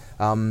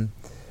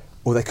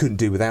 or they couldn't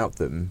do without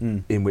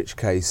them. In which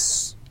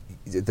case,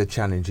 the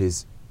challenge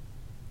is,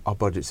 our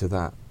budgets are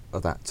that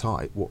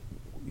tight. What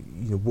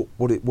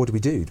do we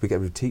do? Do we get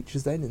rid of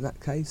teachers then in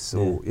that case,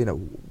 or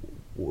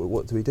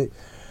what do we do?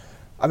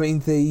 I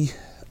mean,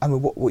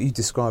 what you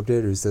described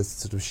earlier is a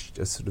sort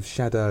of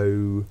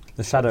shadow.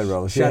 The shadow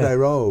roles. Shadow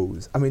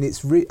roles. I mean,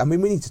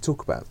 we need to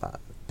talk about that,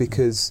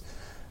 because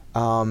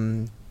there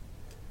are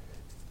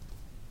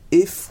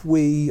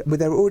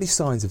already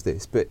signs of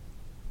this, but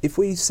if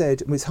we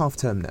said, it's half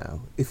term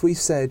now, if we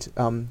said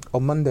on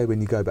Monday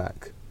when you go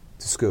back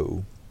to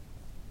school,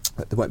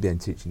 there won't be any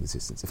teaching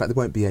assistants. In fact, there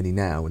won't be any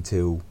now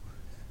until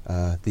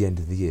the end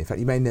of the year. In fact,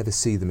 you may never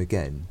see them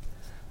again.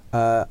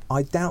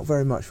 I doubt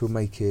very much we'll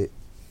make it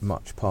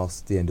much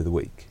past the end of the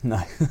week.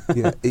 No.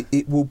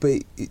 It will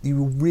be. You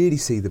will really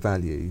see the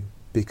value,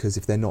 because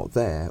if they're not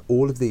there,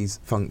 all of these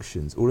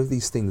functions, all of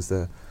these things,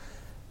 the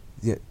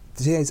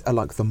TAs are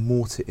like the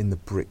mortar in the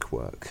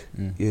brickwork,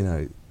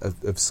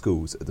 of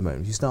schools at the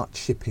moment. If you start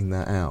chipping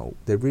that out,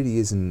 there really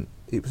isn't.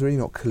 It's really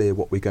not clear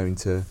what we're going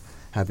to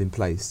have in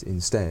place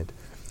instead.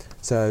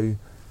 So,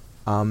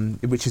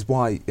 which is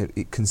why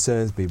it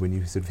concerns me when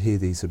you sort of hear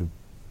these sort of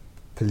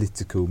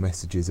political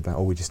messages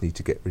about, we just need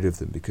to get rid of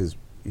them, because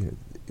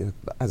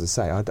as I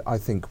say, I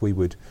think we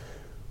would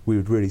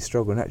really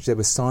struggle. And actually, there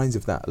were signs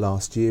of that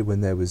last year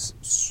when there was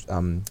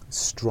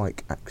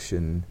strike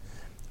action,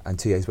 and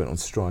TAs went on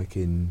strike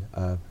in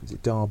was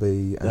it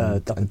Derby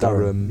and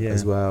Durham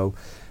as well.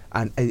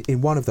 And in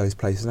one of those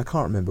places, and I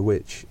can't remember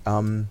which,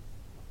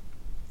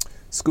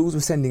 schools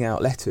were sending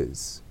out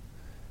letters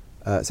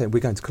saying, we're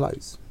going to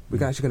close.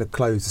 We're actually going to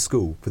close the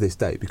school for this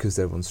date because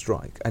they're on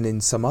strike. And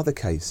in some other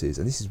cases,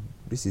 and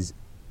this is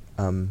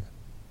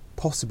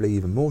possibly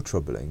even more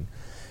troubling,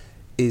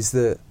 is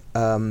that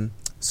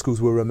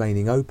schools were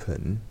remaining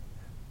open,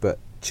 but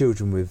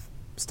children with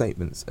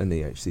statements and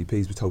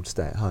EHCPs were told to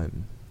stay at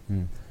home.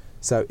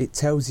 So it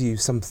tells you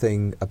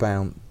something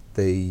about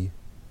the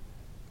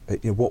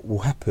what will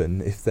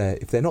happen if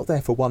they're not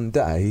there for one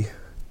day.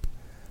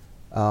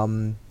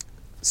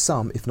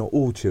 Some, if not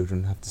all,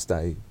 children have to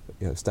staying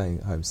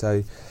at home.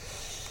 So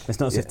it's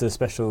not as if the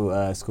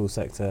special school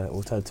sector,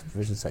 alternative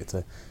provision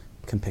sector,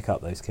 can pick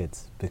up those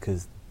kids,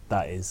 because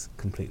that is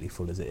completely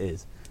full as it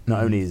is.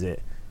 Not only is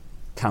it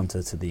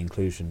counter to the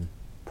inclusion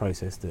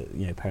process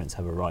that parents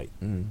have a right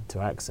to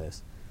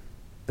access,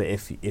 but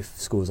if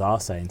schools are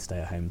saying stay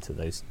at home to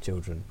those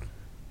children,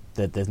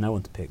 there's no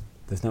one to pick.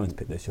 There's no one to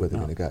pick those children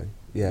up. Where they're going to go.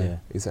 Yeah.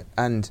 Exactly.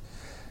 And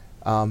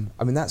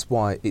that's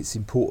why it's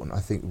important,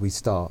 I think, we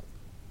start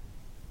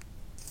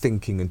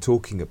thinking and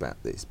talking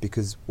about this,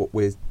 because what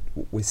we're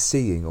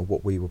seeing, or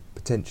what we were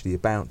potentially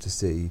about to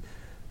see,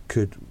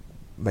 could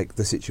make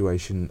the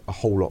situation a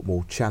whole lot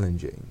more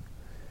challenging.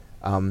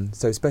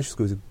 So special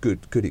schools are a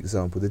good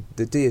example.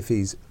 The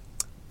DfE's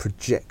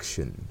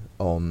projection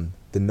on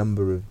the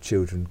number of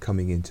children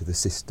coming into the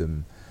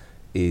system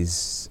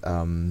is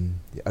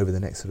over the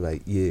next sort of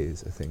 8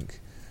 years, I think,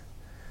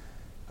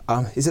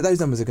 is that those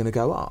numbers are going to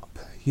go up.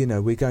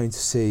 We're going to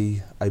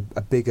see a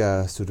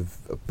bigger sort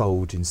of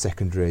bulge in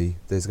secondary.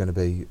 There's going to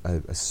be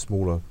a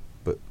smaller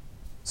but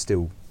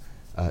still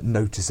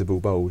noticeable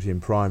bulge in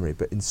primary.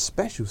 But in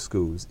special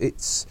schools,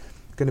 it's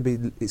going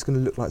to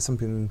look like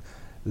something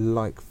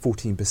like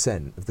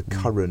 14% of the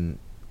current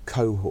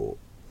cohort.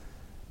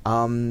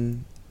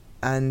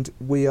 And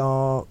we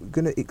are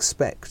going to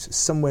expect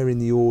somewhere in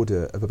the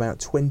order of about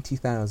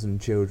 20,000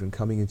 children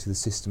coming into the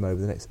system over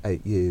the next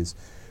 8 years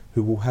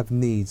who will have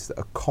needs that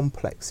are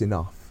complex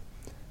enough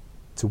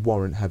to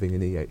warrant having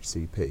an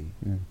EHCP.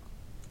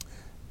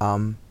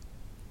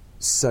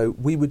 So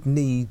we would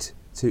need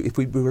to, if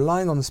we were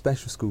relying on the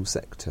special school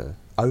sector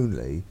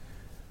only,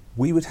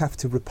 we would have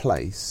to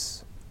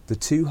replace the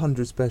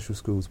 200 special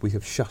schools we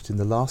have shut in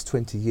the last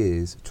 20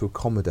 years to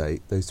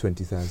accommodate those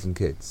 20,000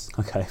 kids.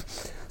 Okay.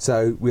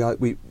 So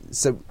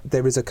so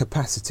there is a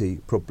capacity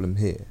problem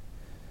here,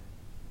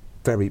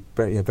 very,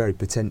 very, very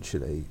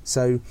potentially.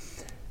 So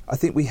I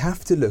think we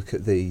have to look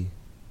at the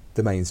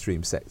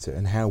mainstream sector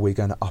and how we're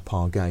going to up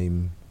our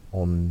game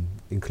on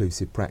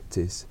inclusive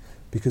practice,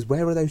 because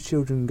where are those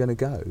children going to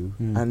go?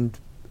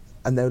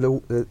 And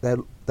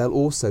there'll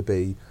also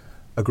be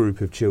a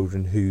group of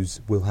children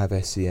will have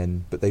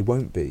SEN, but they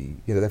won't be.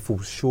 They fall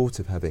short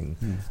of having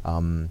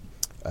or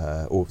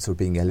sort of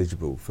being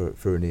eligible for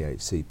an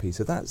EHCP.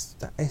 So that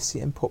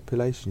SEN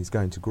population is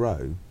going to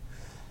grow,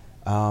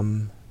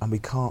 and we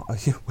can't. We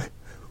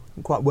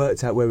haven't quite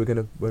worked out where we're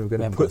going to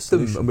put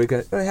them, and we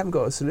haven't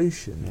got a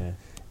solution.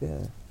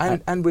 Yeah.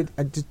 And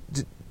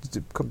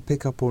to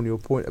pick up on your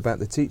point about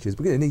the teachers,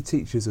 we're going to need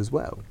teachers as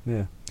well.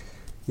 Yeah.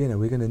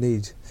 We're going to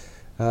need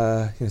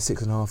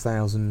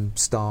 6,500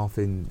 staff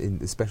in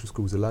the special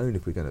schools alone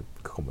if we're going to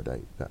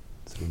accommodate that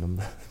sort of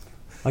number.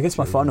 I guess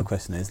my final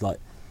question is,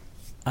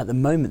 at the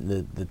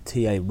moment the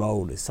TA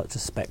role is such a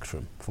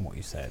spectrum from what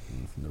you said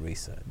and from the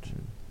research.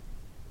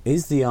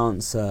 Is the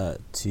answer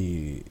if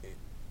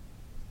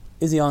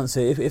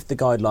the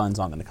guidelines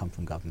aren't going to come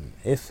from government,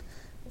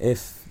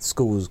 if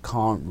schools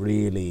can't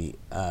really,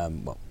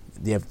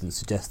 the evidence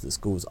suggests that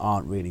schools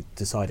aren't really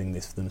deciding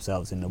this for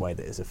themselves in a way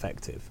that is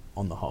effective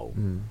on the whole,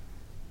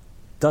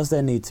 does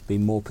there need to be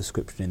more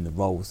prescription in the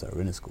roles that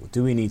are in a school?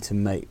 Do we need to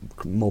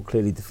more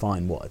clearly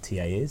define what a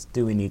TA is?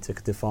 Do we need to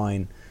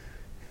define,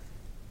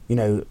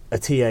 a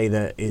TA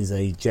that is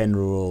a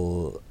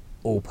general,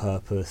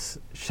 all-purpose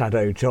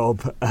shadow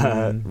job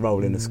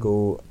role in a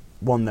school,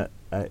 one that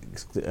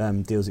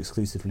deals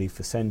exclusively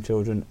for SEN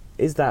children?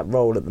 Is that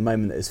role at the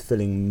moment that is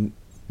filling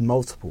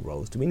multiple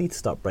roles? Do we need to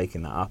start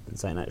breaking that up and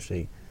saying,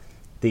 actually,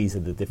 these are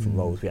the different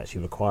roles we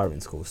actually require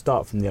in schools?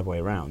 Start from the other way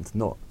around,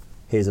 not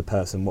here's a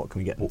person, what can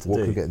we get them to do? What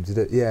can we get them to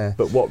do? Yeah.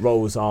 But what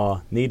roles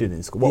are needed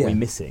in school? What are we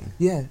missing?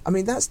 Yeah, I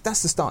mean that's the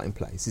starting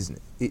place, isn't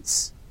it?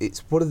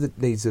 It's what are the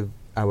needs of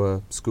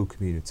our school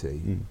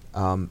community,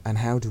 and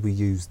how do we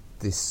use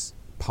this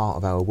part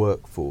of our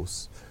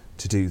workforce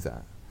to do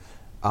that.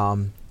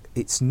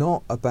 It's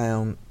not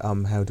about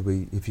how do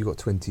we, if you've got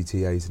 20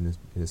 TAs in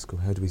a school,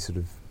 how do we sort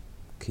of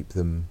keep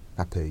them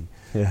happy?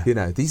 Yeah. You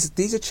know,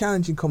 these are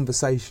challenging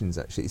conversations.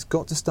 Actually, it's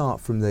got to start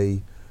from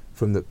the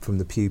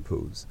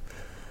pupils.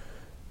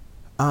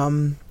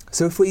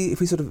 So if we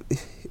sort of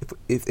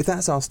if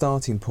that's our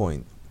starting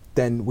point,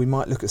 then we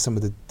might look at some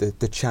of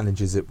the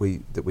challenges that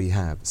we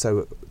have.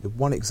 So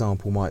one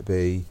example might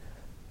be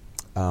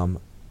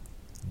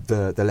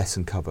the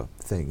lesson cover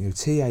thing. You know,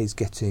 TAs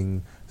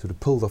getting sort of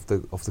pulled off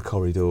the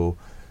corridor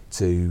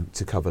to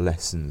cover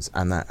lessons,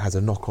 and that has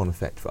a knock-on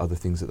effect for other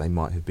things that they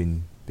might have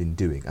been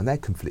doing, and they're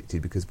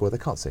conflicted because they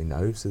can't say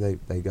no, so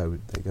they go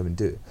and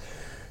do it.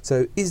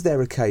 So is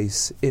there a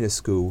case in a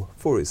school,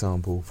 for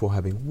example, for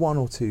having one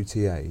or two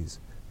TAs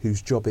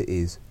whose job it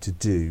is to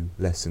do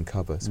lesson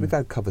cover? So we've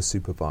had cover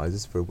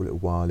supervisors for a little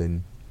while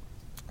in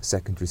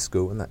secondary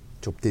school, and that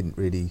job didn't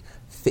really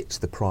fit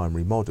the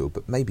primary model,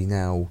 but maybe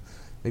now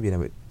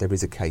there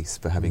is a case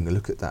for having a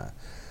look at that.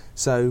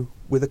 So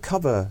with a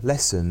cover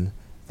lesson,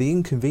 the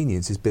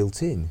inconvenience is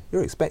built in.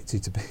 You're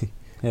expected to be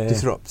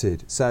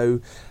disrupted.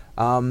 So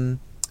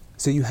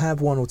you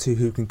have one or two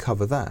who can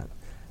cover that,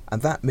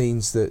 and that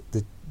means that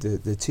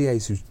the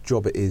TAs whose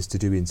job it is to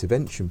do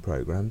intervention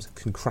programmes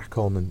can crack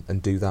on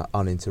and do that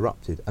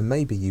uninterrupted. And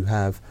maybe you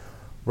have,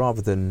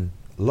 rather than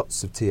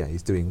lots of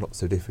TAs doing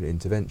lots of different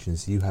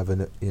interventions, you have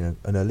an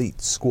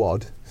elite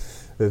squad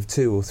of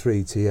 2 or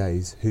 3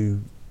 TAs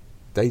who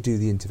they do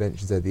the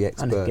interventions. They're the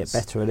experts, and they get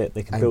better at it.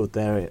 They can build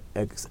their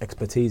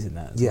expertise in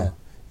that as well.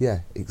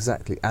 Yeah,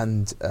 exactly.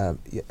 And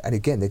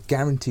again, they're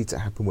guaranteed to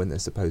happen when they're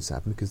supposed to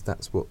happen because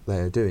that's what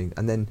they're doing.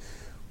 And then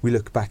we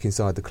look back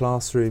inside the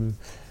classroom.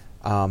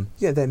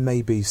 There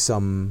may be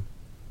some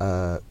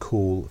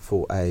call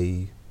for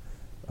a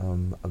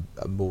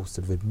more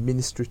sort of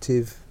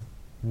administrative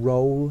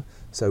role.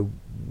 So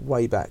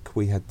way back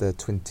we had the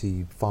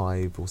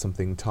 25 or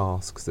something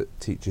tasks that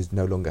teachers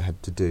no longer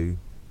had to do,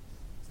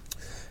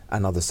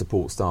 and other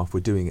support staff were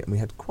doing it. And we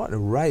had quite an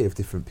array of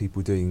different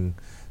people doing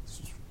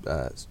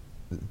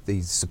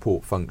these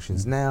support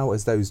functions. Now,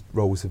 as those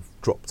roles have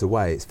dropped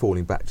away, it's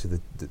falling back to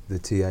the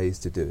TAs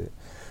to do it.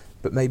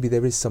 But maybe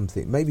there is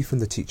something, maybe from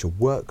the teacher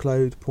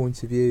workload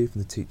point of view,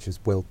 from the teacher's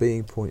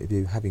well-being point of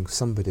view, having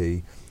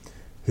somebody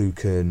who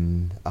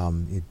can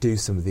do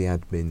some of the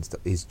admins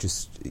that is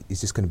just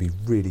going to be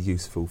really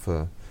useful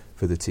for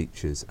the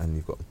teachers. And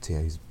you've got a TA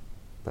who's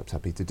perhaps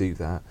happy to do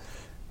that.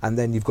 And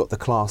then you've got the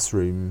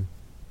classroom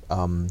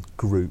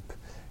group,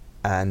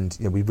 and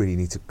we really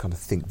need to kind of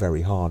think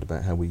very hard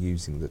about how we're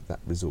using that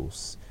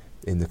resource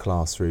in the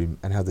classroom,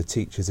 and how the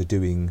teachers are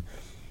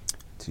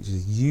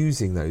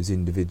using those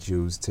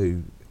individuals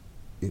to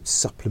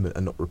supplement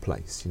and not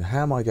replace.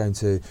 How am I going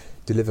to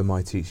deliver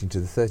my teaching to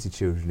the 30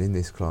 children in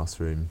this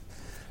classroom,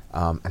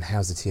 and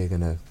how's the TA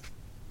going to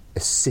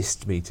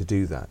assist me to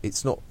do that?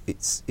 It's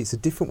a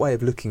different way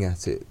of looking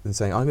at it than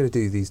saying, I'm going to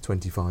do these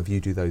 25, you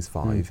do those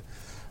 5.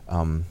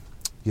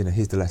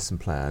 Here's the lesson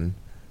plan.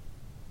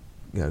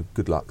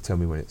 Good luck. Tell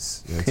me when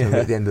it's. Tell me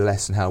at the end of the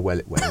lesson how well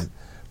it went.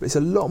 But it's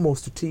a lot more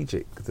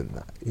strategic than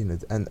that.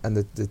 And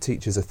the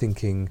teachers are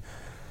thinking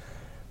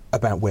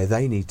about where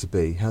they need to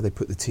be, how they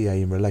put the TA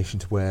in relation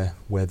to where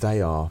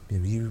they are.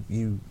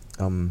 You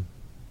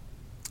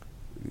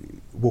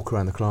walk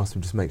around the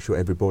classroom, just make sure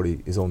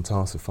everybody is on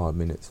task for 5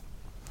 minutes.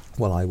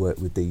 While I work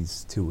with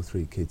these 2 or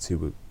 3 kids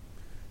who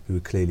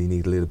would clearly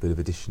need a little bit of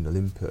additional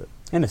input.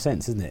 In a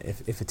sense, isn't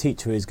it? If a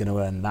teacher is going to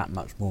earn that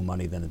much more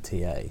money than a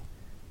TA,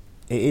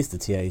 it is the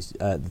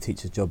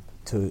teacher's job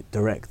to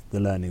direct the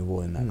learning of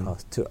all in that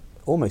class, to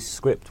almost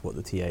script what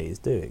the TA is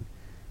doing.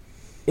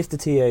 If the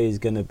TA is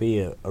going to be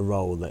a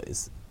role that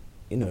is,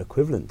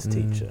 equivalent to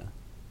teacher,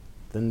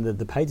 then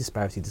the pay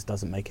disparity just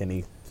doesn't make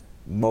any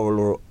moral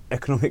or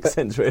economic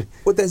sense, really.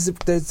 Well, there's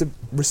a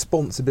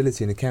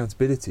responsibility and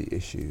accountability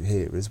issue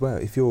here as well.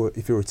 If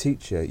you're a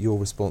teacher, you're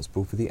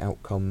responsible for the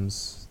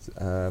outcomes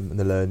and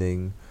the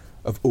learning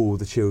of all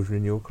the children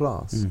in your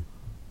class.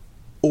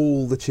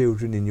 All the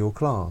children in your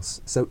class.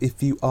 So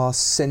if you are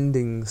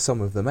sending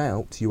some of them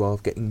out, you are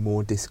getting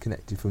more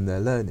disconnected from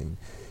their learning.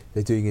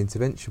 They're doing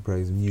intervention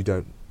programs and you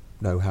don't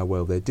know how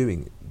well they're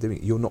doing it.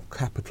 You're not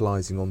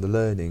capitalising on the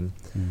learning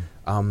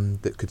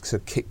that could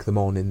sort of kick them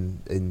on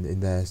in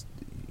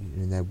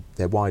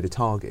their wider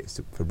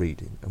targets for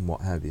reading and what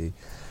have you.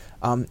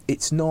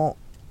 It's not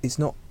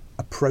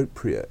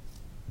appropriate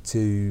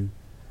to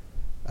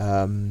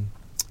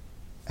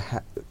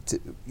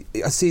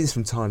I see this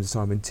from time to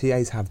time when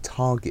TAs have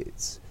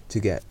targets to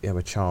get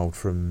a child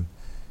from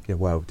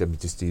let me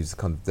just use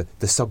kind of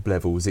the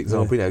sub-levels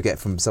example, get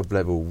from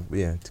sub-level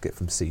to get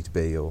from C to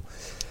B, or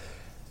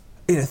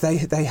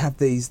they have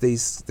these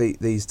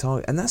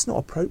targets, and that's not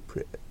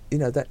appropriate.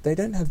 That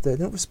they're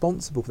not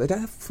responsible, they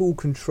don't have full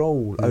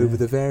control over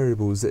the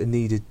variables that are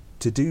needed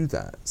to do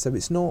that. So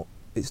it's not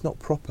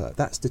proper.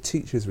 That's the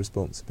teacher's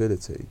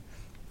responsibility,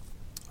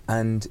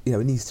 and it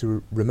needs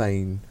to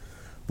remain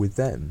with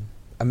them.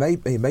 And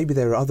maybe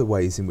there are other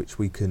ways in which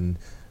we can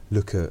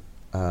look at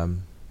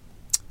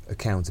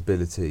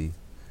accountability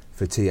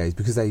for TAs,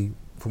 because they,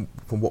 from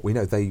what we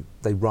know, they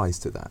rise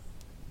to that.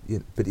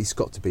 But it's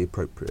got to be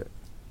appropriate.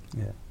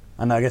 Yeah.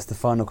 And I guess the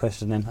final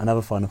question then,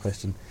 another final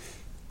question,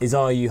 is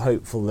are you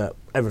hopeful that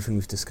everything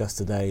we've discussed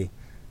today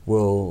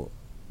will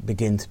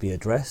begin to be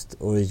addressed,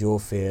 or is your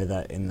fear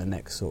that in the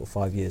next sort of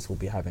 5 years we'll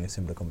be having a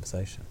similar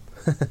conversation?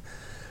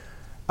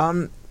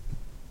 Well,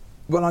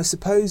 I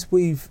suppose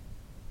we've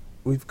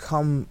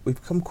come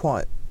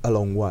quite a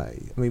long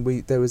way. I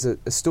mean, there was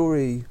a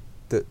story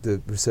that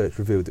the research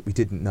revealed that we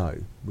didn't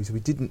know. We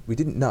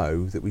didn't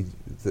know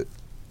that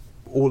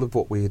all of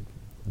what we had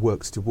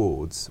worked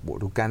towards,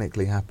 what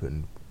organically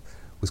happened,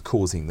 was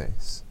causing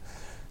this.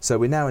 So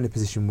we're now in a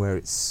position where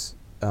it's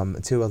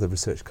until other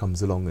research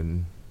comes along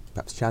and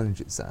perhaps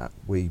challenges that,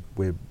 we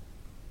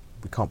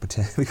can't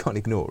pretend, we can't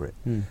ignore it.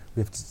 We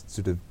have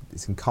to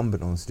it's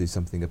incumbent on us to do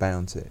something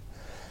about it.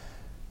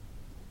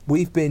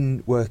 We've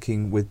been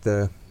working with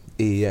the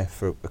EEF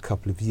for a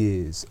couple of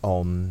years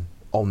on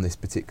this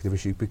particular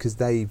issue, because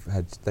they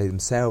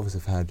themselves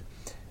have had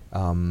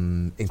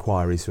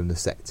inquiries from the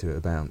sector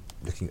about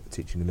looking at the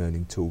teaching and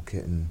learning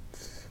toolkit and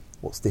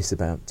what's this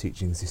about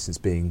teaching assistants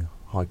being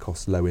high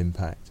cost, low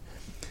impact.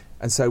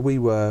 And so we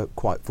were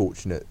quite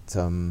fortunate,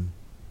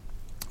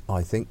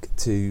 I think,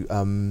 to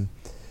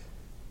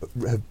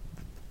have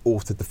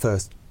authored the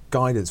first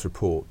guidance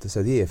report.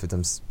 So the EF have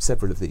done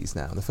several of these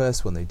now, and the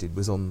first one they did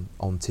was on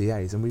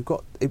TAs, and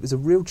it was a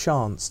real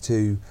chance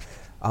to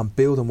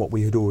build on what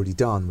we had already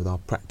done with our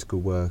practical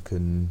work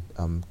and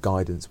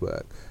guidance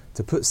work,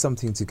 to put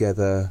something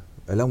together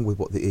along with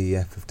what the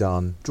EEF have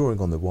done,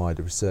 drawing on the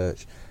wider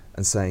research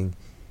and saying,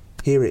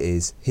 here it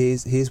is,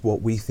 here's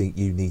what we think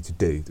you need to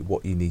do,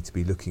 what you need to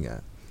be looking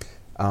at.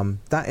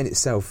 That in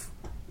itself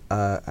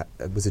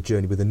was a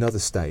journey with another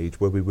stage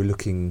where we were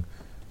looking,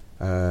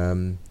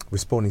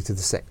 responding to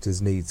the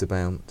sector's needs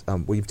about,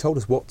 well, you've told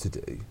us what to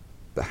do,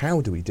 but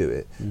how do we do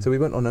it? So we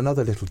went on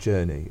another little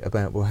journey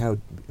about, well,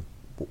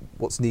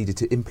 what's needed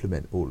to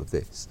implement all of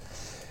this?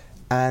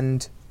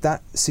 And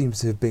that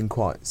seems to have been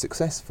quite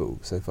successful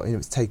so far.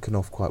 It's taken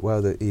off quite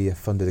well. The EF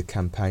funded a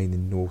campaign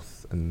in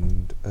North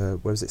and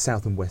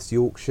South and West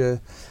Yorkshire.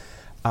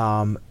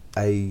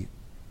 A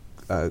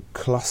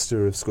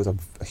cluster of schools,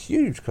 a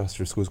huge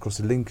cluster of schools across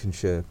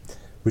Lincolnshire,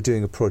 were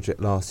doing a project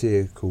last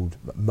year called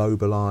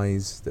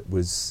Mobilise that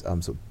was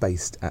sort of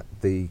based at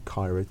the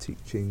Cairo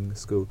Teaching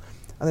School,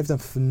 and they've done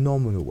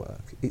phenomenal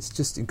work. It's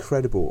just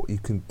incredible what you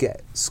can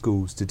get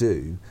schools to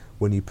do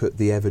when you put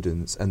the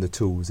evidence and the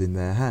tools in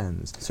their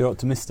hands. So you're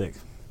optimistic?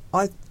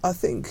 I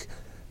think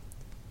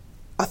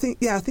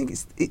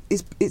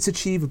it's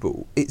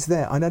achievable. It's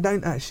there, and I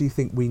don't actually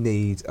think we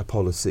need a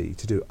policy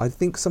to do it. I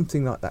think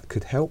something like that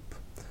could help.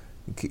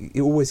 It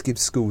always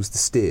gives schools the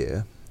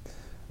steer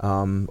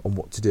on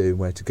what to do and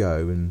where to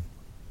go, and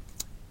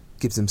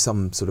gives them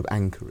some sort of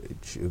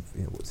anchorage of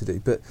what to do.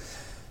 But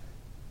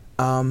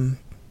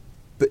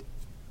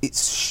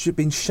it's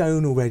been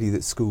shown already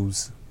that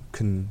schools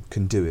can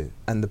do it,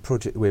 and the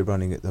project we're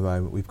running at the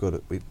moment, we've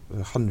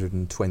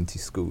 120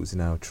 schools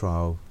in our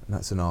trial, and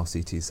that's an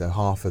RCT, so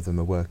half of them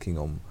are working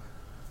on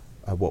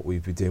what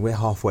we've been doing. We're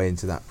halfway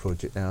into that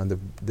project now, and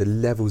the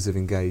levels of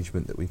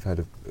engagement that we've had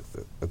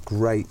are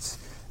great,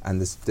 and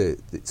the sort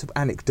of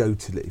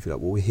anecdotally, if you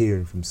like, what we're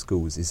hearing from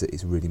schools is that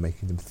it's really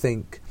making them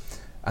think,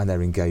 and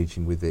they're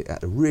engaging with it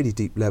at a really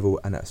deep level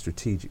and at a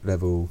strategic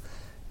level,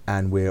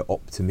 and we're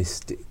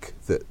optimistic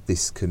that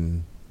this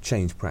can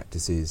change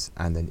practices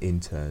and then in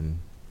turn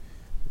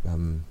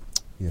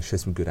show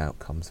some good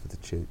outcomes for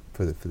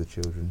the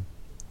children.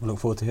 We look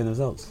forward to hearing the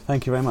results.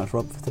 Thank you very much,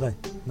 Rob, for today.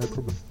 No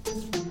problem.